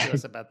ahead and talk to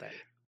us about that?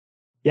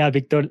 Yeah,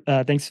 Victor,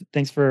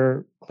 thanks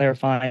for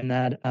clarifying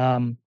that.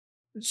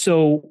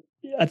 So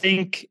I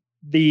think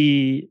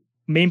the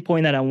main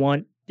point that I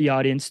want the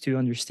audience to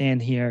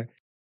understand here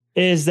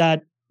is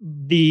that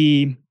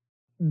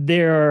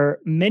there are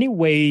many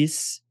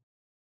ways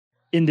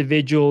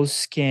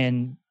individuals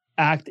can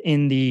act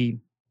in the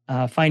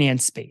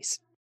finance space.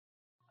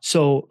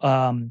 So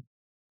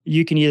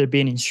you can either be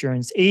an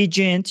insurance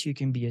agent, you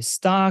can be a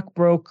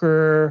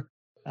stockbroker,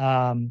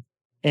 and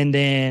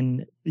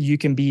then you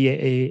can be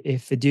a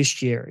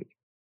fiduciary.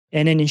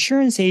 And an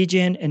insurance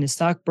agent and a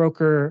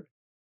stockbroker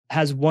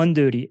has one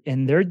duty,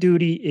 and their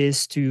duty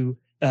is to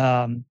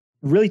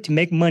really to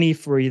make money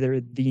for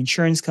either the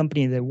insurance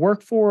company they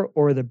work for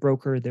or the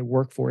broker they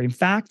work for. In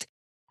fact,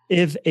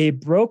 if a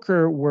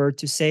broker were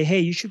to say, hey,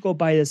 you should go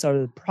buy this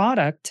other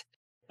product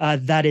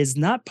that is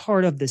not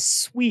part of the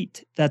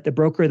suite that the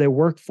broker they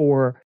work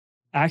for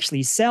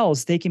actually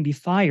sells, they can be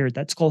fired.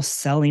 That's called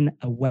selling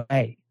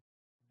away,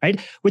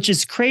 right? Which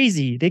is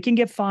crazy. They can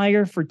get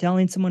fired for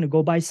telling someone to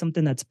go buy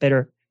something that's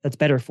better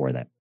for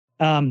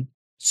them.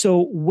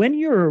 So when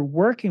you're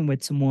working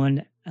with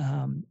someone,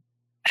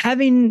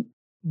 having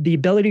the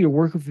ability to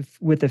work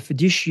with a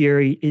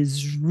fiduciary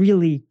is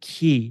really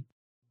key.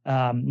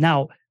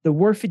 Now, the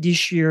word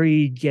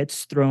fiduciary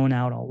gets thrown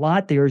out a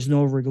lot. There is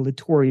no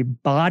regulatory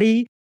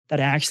body that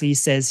actually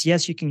says,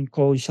 yes, you can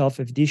call yourself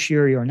a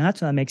fiduciary or not.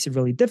 So that makes it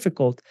really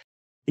difficult.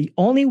 The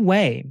only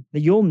way that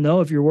you'll know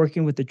if you're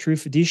working with a true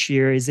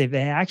fiduciary is if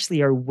they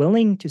actually are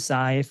willing to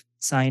sign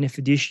a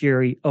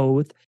fiduciary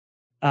oath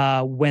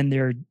when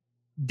they're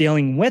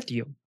dealing with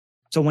you.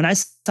 So when I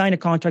sign a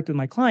contract with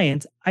my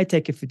clients, I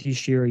take a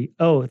fiduciary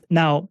oath.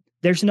 Now,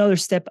 there's another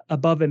step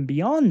above and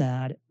beyond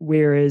that,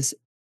 whereas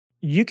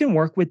you can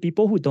work with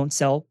people who don't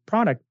sell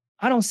product.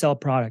 I don't sell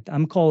product.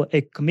 I'm called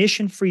a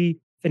commission-free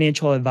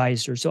financial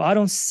advisor. So I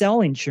don't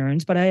sell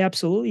insurance, but I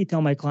absolutely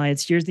tell my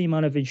clients, here's the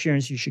amount of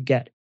insurance you should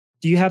get.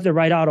 Do you have the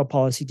right auto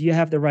policy? Do you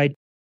have the right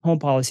home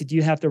policy? Do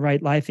you have the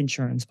right life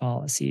insurance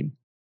policy?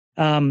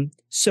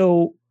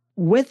 So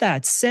with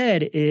that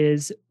said,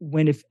 is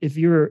when if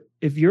you're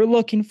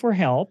looking for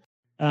help,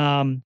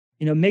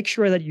 make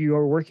sure that you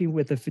are working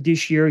with a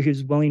fiduciary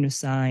who's willing to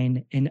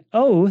sign an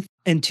oath.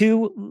 And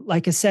two,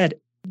 like I said,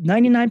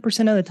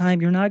 99% of the time,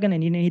 you're not going to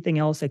need anything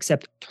else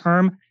except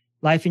term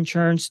life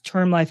insurance.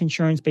 Term life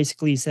insurance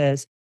basically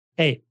says,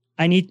 hey,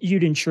 I need you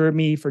to insure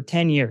me for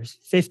 10 years,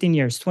 15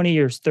 years, 20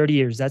 years, 30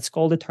 years. That's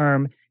called a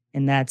term,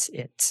 and that's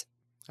it.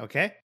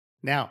 Okay.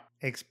 Now,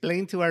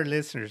 explain to our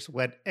listeners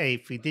what a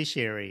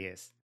fiduciary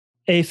is.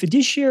 A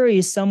fiduciary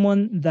is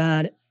someone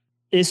that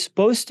is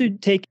supposed to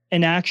take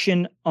an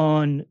action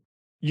on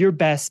your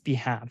best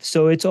behalf.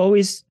 So it's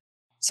always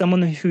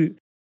someone who,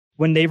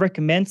 when they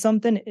recommend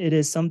something, it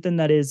is something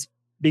that is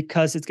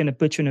because it's going to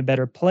put you in a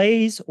better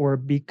place, or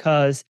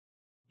because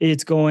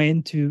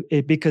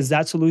because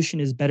that solution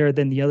is better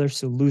than the other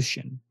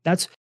solution.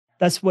 That's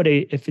what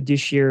a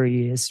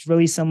fiduciary is. It's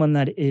really someone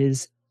that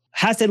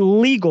has a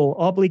legal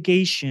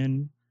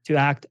obligation to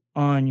act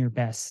on your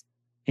best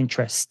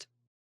interest.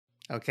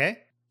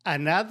 Okay.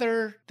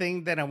 Another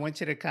thing that I want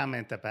you to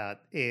comment about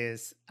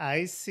is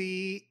I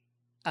see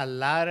a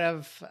lot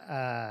of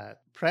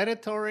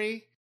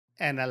predatory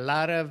and a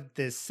lot of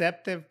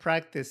deceptive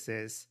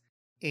practices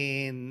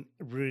in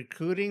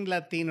recruiting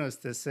Latinos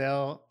to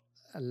sell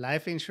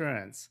life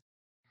insurance.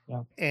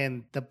 Yeah.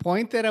 And the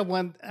point that I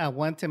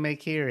want to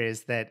make here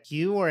is that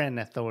you are an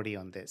authority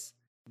on this,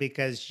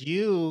 because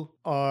you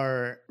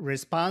are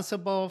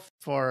responsible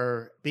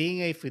for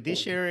being a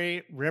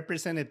fiduciary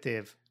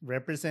representative,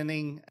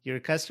 representing your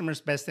customer's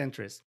best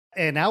interest.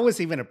 And I was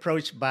even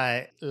approached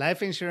by a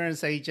life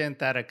insurance agent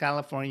out of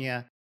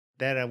California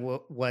that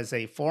was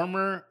a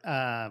former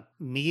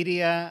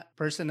media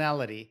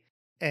personality.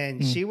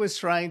 And she was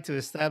trying to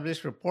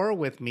establish rapport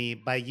with me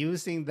by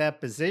using that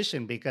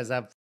position, because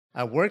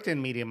I worked in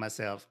media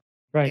myself.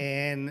 Right.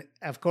 And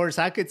of course,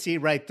 I could see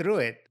right through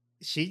it.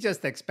 She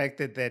just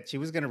expected that she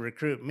was going to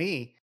recruit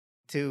me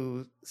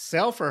to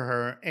sell for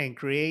her and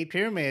create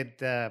pyramid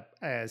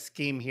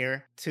scheme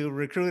here to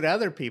recruit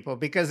other people,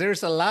 because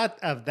there's a lot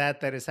of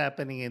that is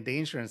happening in the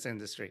insurance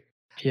industry.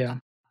 Yeah.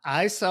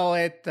 I saw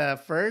it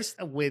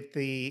first with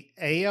the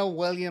A.L.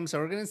 Williams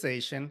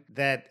organization,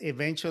 that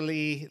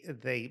eventually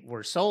they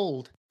were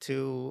sold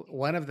to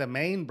one of the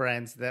main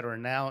brands that are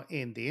now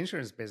in the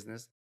insurance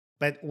business.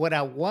 But what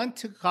I want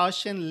to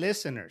caution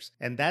listeners,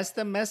 and that's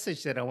the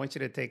message that I want you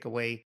to take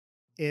away,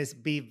 is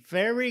be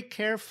very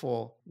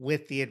careful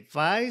with the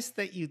advice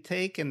that you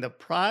take and the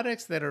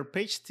products that are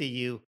pitched to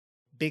you,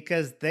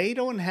 because they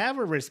don't have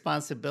a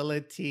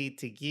responsibility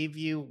to give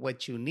you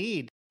what you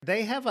need.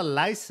 They have a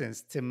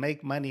license to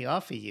make money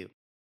off of you.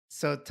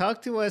 So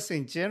talk to us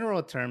in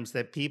general terms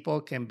that people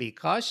can be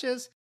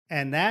cautious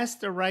and ask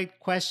the right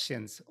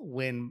questions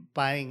when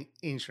buying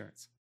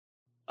insurance.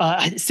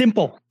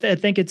 Simple. I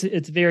think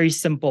it's very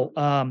simple.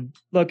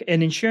 Look,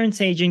 an insurance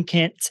agent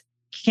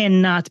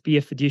cannot be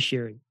a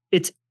fiduciary.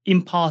 It's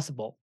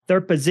impossible.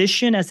 Their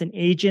position as an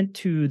agent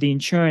to the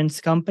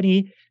insurance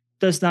company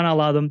does not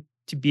allow them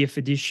to be a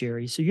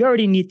fiduciary. So you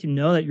already need to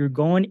know that you're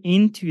going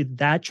into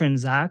that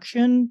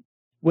transaction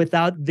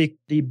without the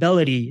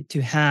ability to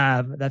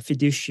have that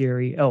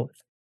fiduciary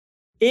oath.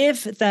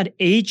 If that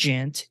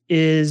agent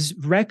is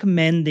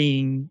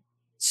recommending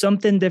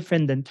something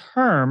different than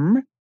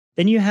term,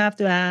 then you have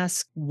to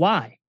ask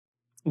why.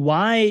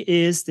 Why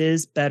is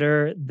this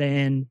better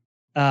than,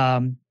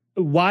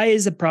 why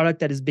is a product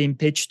that is being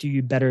pitched to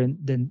you better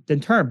than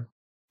term?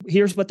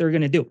 Here's what they're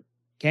going to do.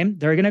 Okay.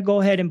 They're going to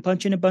go ahead and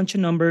punch in a bunch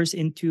of numbers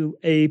into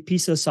a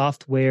piece of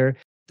software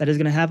that is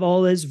going to have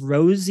all this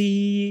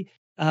rosy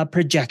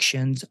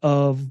projections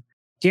of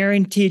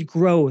guaranteed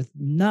growth,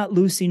 not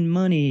losing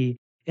money,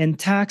 and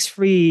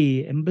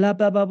tax-free, and blah,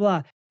 blah, blah,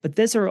 blah. But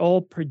these are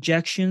all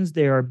projections.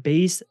 They are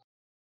based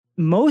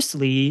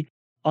mostly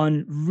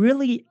on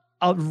really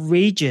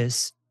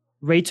outrageous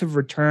rates of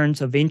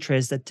returns of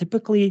interest that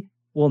typically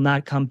will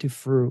not come to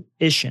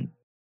fruition.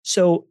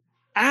 So,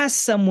 as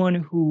someone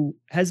who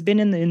has been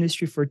in the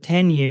industry for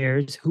 10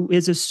 years, who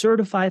is a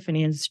certified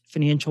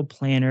financial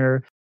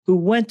planner, who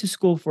went to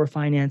school for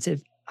finance,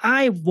 if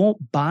I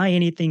won't buy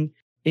anything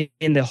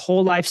in the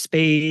whole life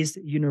space,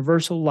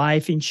 universal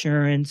life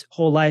insurance,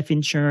 whole life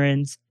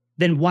insurance,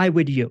 then why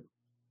would you?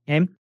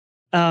 Okay.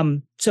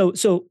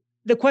 So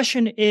the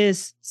question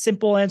is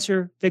simple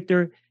answer,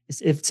 Victor,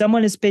 is if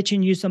someone is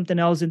pitching you something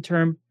else in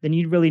term, then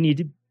you really need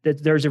to,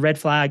 that there's a red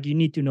flag. You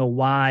need to know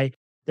why.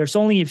 There's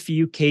only a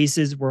few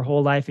cases where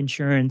whole life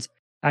insurance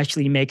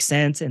actually makes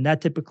sense, and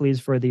that typically is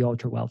for the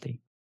ultra wealthy.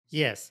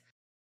 Yes,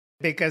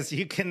 because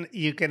you can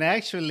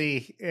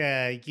actually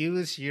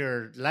use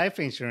your life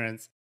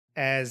insurance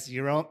as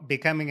your own,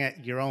 becoming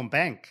your own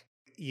bank.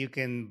 You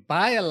can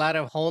buy a lot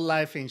of whole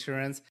life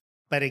insurance,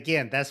 but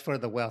again, that's for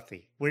the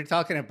wealthy. We're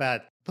talking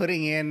about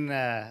putting in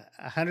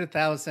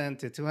 $100,000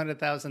 to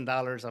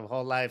 $200,000 of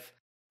whole life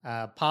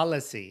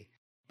policy,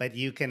 but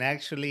you can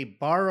actually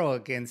borrow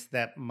against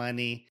that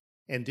money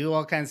and do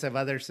all kinds of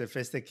other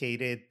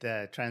sophisticated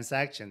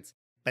transactions.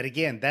 But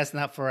again, that's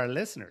not for our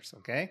listeners,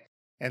 okay?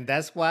 And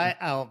that's why,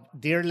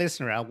 dear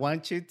listener, I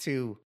want you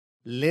to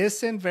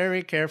listen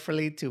very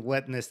carefully to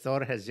what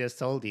Nestor has just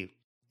told you.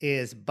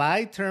 Is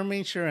buy term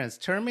insurance.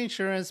 Term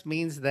insurance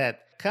means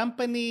that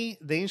the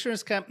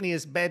insurance company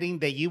is betting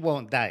that you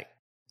won't die.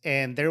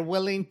 And they're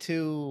willing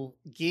to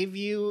give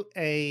you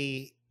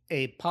a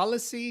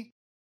policy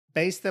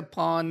based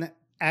upon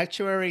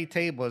actuary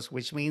tables,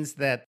 which means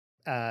that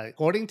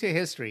according to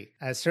history,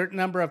 a certain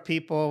number of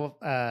people,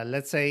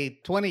 let's say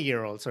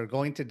 20-year-olds, are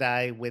going to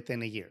die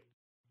within a year.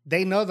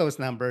 They know those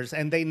numbers,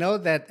 and they know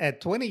that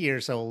at 20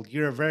 years old,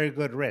 you're a very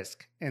good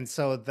risk. And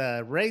so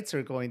the rates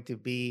are going to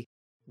be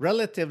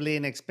relatively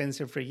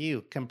inexpensive for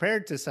you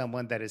compared to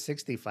someone that is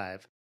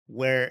 65,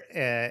 where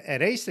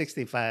at age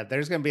 65,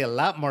 there's going to be a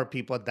lot more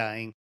people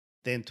dying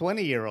than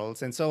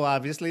 20-year-olds. And so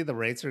obviously the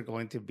rates are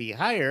going to be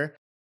higher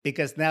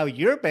because now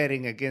you're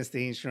betting against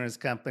the insurance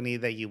company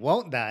that you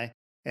won't die.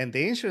 And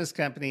the insurance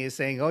company is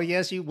saying, oh,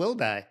 yes, you will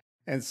die.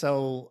 And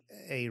so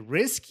a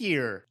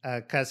riskier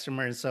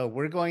customer. And so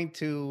we're going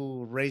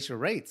to raise your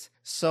rates.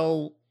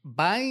 So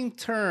buying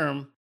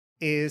term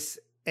is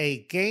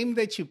a game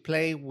that you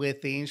play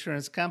with the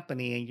insurance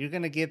company, and you're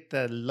going to get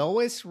the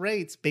lowest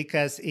rates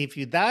because if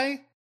you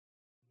die,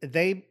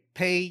 they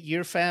pay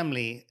your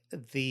family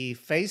the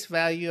face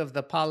value of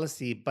the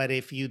policy. But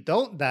if you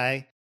don't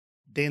die,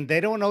 then they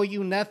don't owe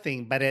you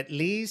nothing. But at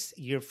least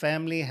your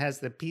family has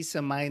the peace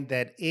of mind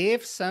that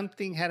if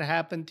something had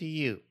happened to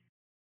you,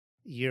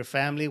 your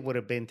family would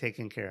have been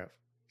taken care of.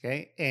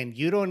 Okay. And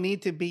you don't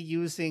need to be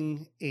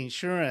using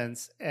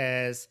insurance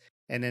as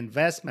an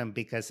investment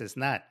because it's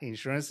not.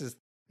 Insurance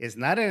is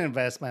not an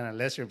investment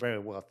unless you're very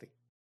wealthy.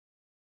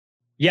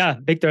 Yeah,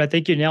 Victor, I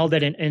think you nailed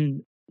it.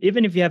 And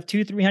even if you have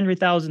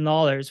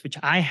 $200,000-$300,000, which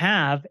I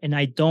have, and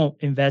I don't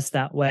invest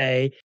that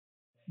way,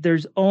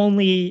 there's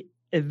only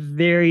a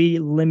very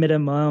limited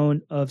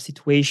amount of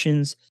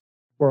situations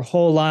where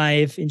whole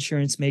life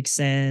insurance makes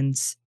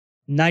sense.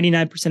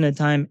 99% of the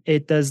time,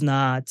 it does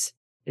not.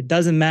 It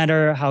doesn't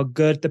matter how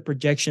good the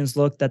projections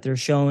look that they're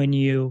showing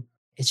you.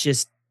 It's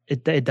just,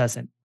 it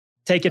doesn't.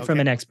 Take it from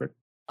an expert.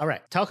 All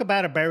right. Talk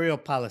about a burial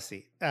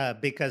policy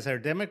because our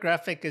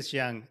demographic is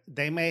young.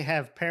 They may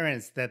have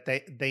parents that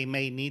they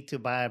may need to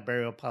buy a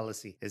burial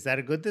policy. Is that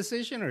a good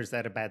decision or is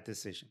that a bad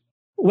decision?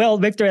 Well,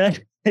 Victor,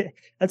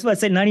 that's what I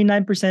say.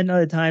 99% of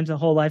the times, a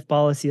whole life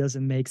policy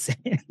doesn't make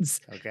sense.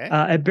 Okay.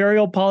 A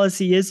burial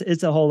policy is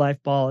a whole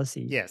life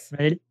policy. Yes.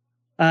 Right.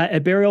 A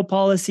burial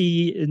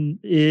policy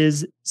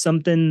is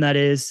something that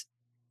is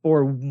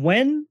for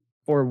when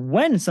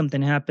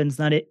something happens,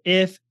 not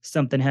if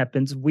something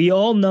happens. We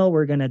all know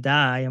we're going to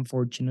die,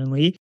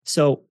 unfortunately.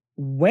 So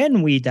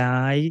when we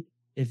die,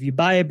 if you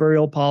buy a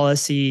burial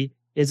policy,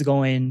 it's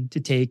going to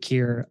take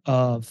care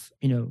of,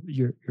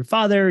 your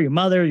father, your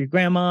mother, your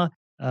grandma,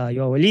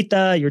 your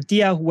abuelita, your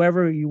tia,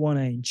 whoever you want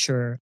to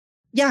insure.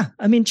 Yeah,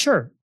 I mean,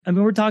 sure. I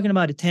mean, we're talking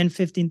about a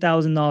 $10,000,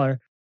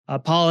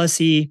 $15,000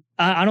 policy.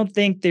 I don't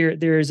think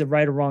there is a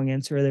right or wrong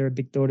answer there,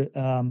 Victor.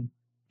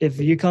 If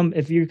you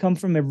come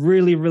from a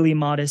really, really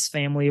modest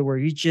family where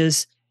you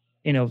just,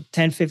 $10,000,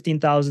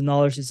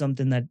 $15,000 is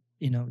something that,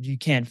 you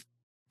can't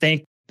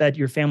think that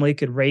your family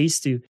could raise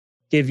to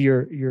give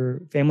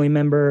your family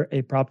member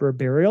a proper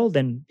burial,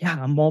 then yeah,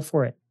 I'm all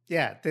for it.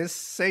 Yeah, this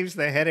saves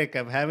the headache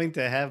of having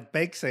to have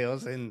bake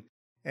sales and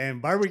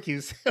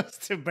barbecue sales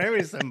to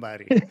bury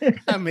somebody.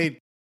 I mean,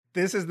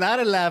 this is not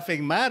a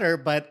laughing matter,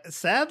 but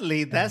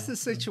sadly, that's the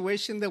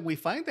situation that we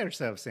find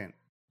ourselves in.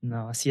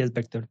 No, así es,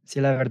 Victor.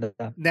 Sí, la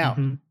verdad. Now,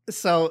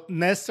 so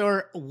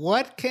Nestor,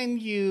 what can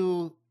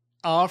you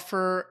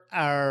offer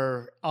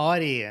our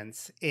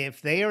audience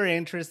if they are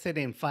interested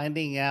in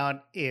finding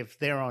out if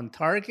they're on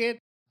target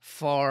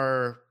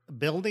for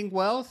building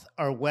wealth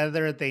or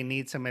whether they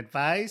need some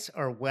advice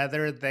or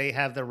whether they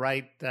have the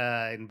right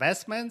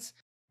investments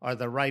or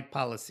the right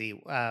policy?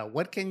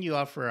 What can you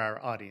offer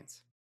our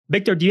audience?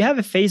 Victor, do you have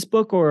a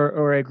Facebook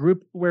or a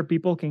group where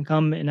people can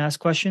come and ask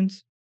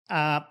questions?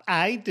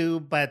 I do,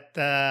 but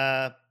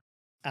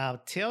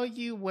I'll tell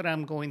you what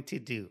I'm going to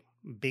do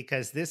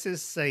because this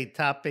is a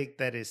topic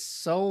that is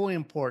so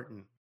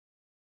important.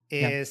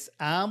 Yeah. Is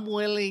I'm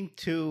willing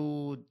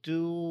to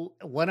do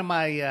one of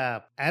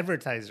my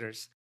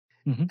advertisers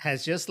Hmm.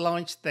 has just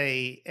launched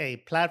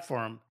a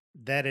platform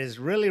that is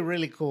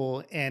really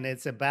cool, and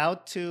it's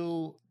about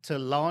to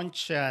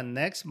launch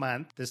next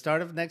month, the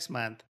start of next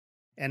month.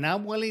 And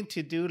I'm willing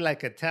to do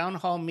like a town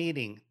hall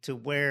meeting to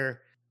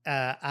where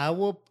I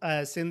will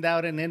send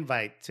out an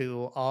invite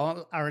to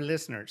all our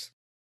listeners,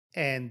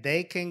 and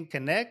they can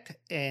connect,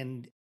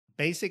 and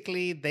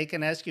basically they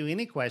can ask you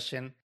any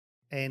question,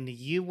 and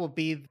you will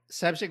be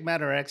subject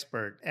matter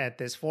expert at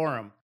this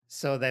forum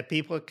so that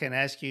people can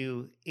ask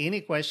you any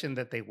question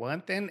that they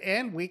want,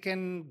 and we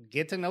can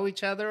get to know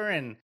each other,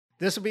 and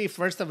this will be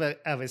first of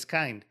its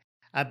kind.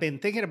 I've been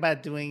thinking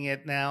about doing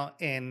it now,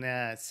 and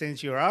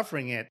since you're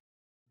offering it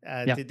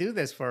Yeah. to do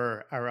this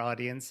for our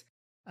audience,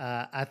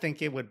 I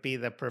think it would be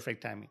the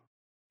perfect timing.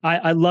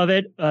 I love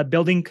it.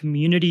 Building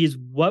community is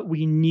what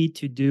we need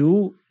to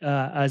do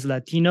as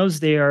Latinos.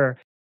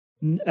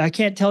 I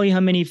can't tell you how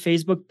many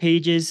Facebook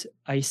pages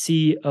I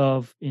see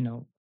of,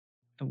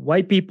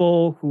 white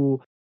people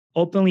who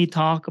openly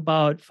talk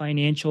about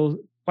financial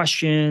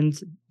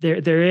questions.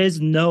 There is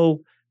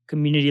no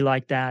community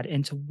like that,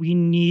 and so we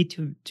need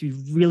to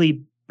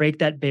really break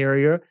that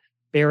barrier.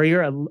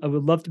 I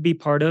would love to be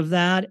part of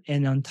that,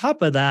 and on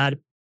top of that,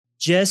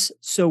 just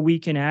so we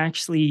can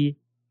actually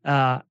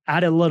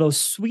add a little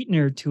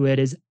sweetener to it,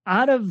 is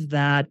out of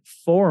that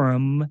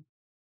forum,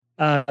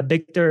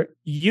 Victor,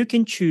 you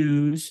can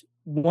choose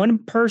one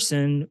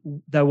person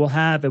that will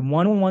have a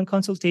one-on-one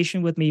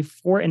consultation with me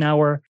for an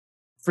hour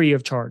free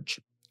of charge.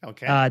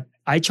 Okay.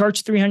 I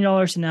charge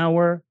 $300 an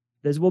hour.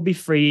 This will be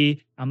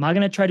free. I'm not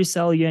going to try to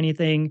sell you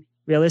anything.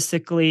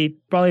 Realistically,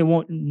 probably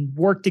won't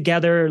work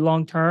together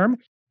long term.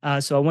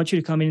 So I want you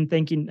to come in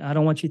thinking, I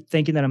don't want you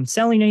thinking that I'm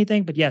selling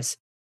anything, but yes,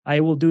 I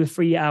will do a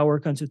free hour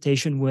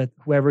consultation with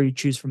whoever you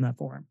choose from that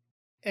forum.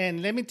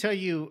 And let me tell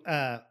you,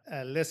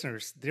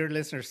 listeners, dear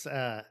listeners,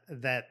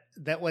 that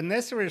what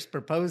Nestor is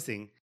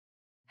proposing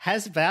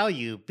has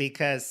value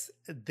because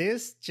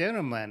this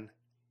gentleman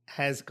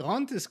has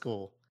gone to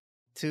school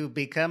to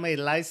become a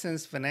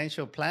licensed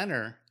financial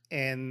planner,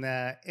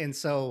 and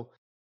so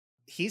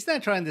he's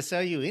not trying to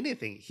sell you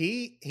anything.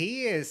 He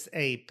is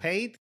a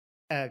paid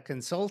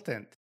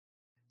consultant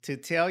to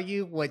tell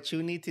you what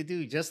you need to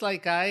do. Just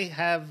like I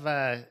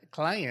have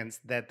clients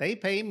that they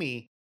pay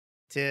me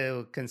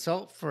to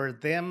consult for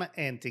them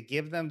and to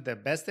give them the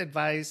best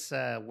advice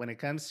when it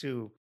comes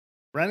to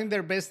running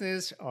their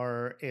business,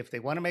 or if they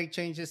want to make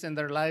changes in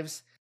their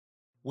lives.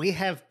 We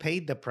have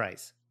paid the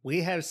price.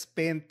 We have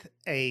spent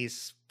a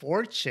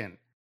fortune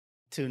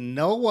to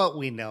know what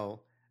we know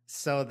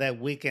so that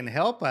we can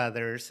help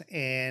others.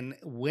 And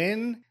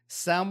when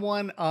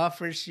someone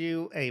offers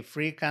you a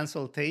free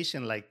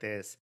consultation like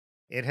this,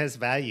 it has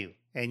value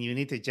and you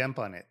need to jump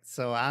on it.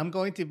 So I'm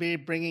going to be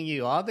bringing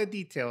you all the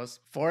details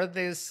for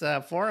this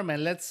forum,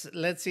 and let's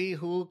see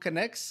who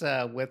connects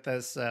with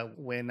us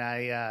when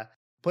I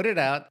put it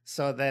out,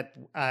 so that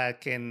I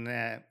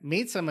can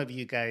meet some of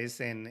you guys,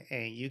 and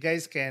you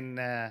guys can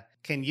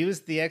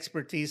use the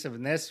expertise of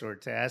Nestor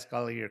to ask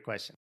all of your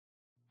questions.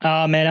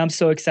 Oh man, I'm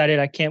so excited.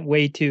 I can't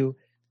wait to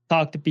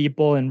talk to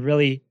people and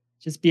really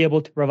just be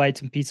able to provide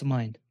some peace of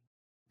mind.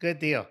 Good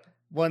deal.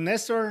 Well,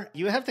 Nestor,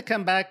 you have to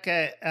come back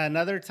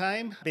another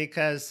time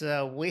because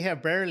we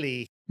have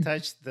barely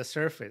touched the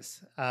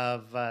surface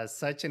of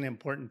such an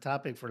important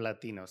topic for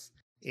Latinos.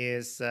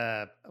 Is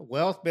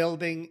wealth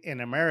building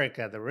in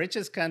America, the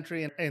richest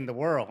country in the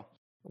world,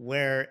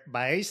 where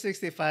by age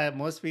 65,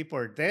 most people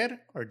are dead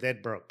or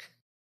dead broke.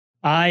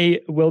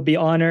 I will be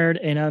honored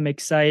and I'm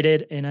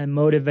excited and I'm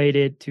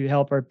motivated to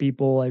help our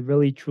people. I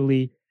really,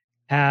 truly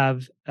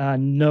have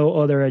no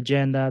other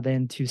agenda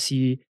than to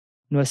see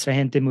nuestra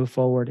gente move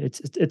forward.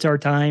 It's our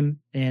time,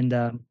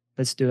 and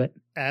let's do it.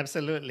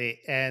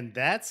 Absolutely. And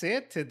that's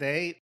it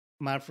today,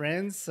 my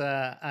friends.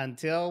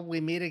 Until we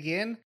meet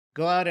again,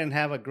 go out and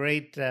have a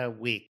great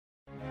week.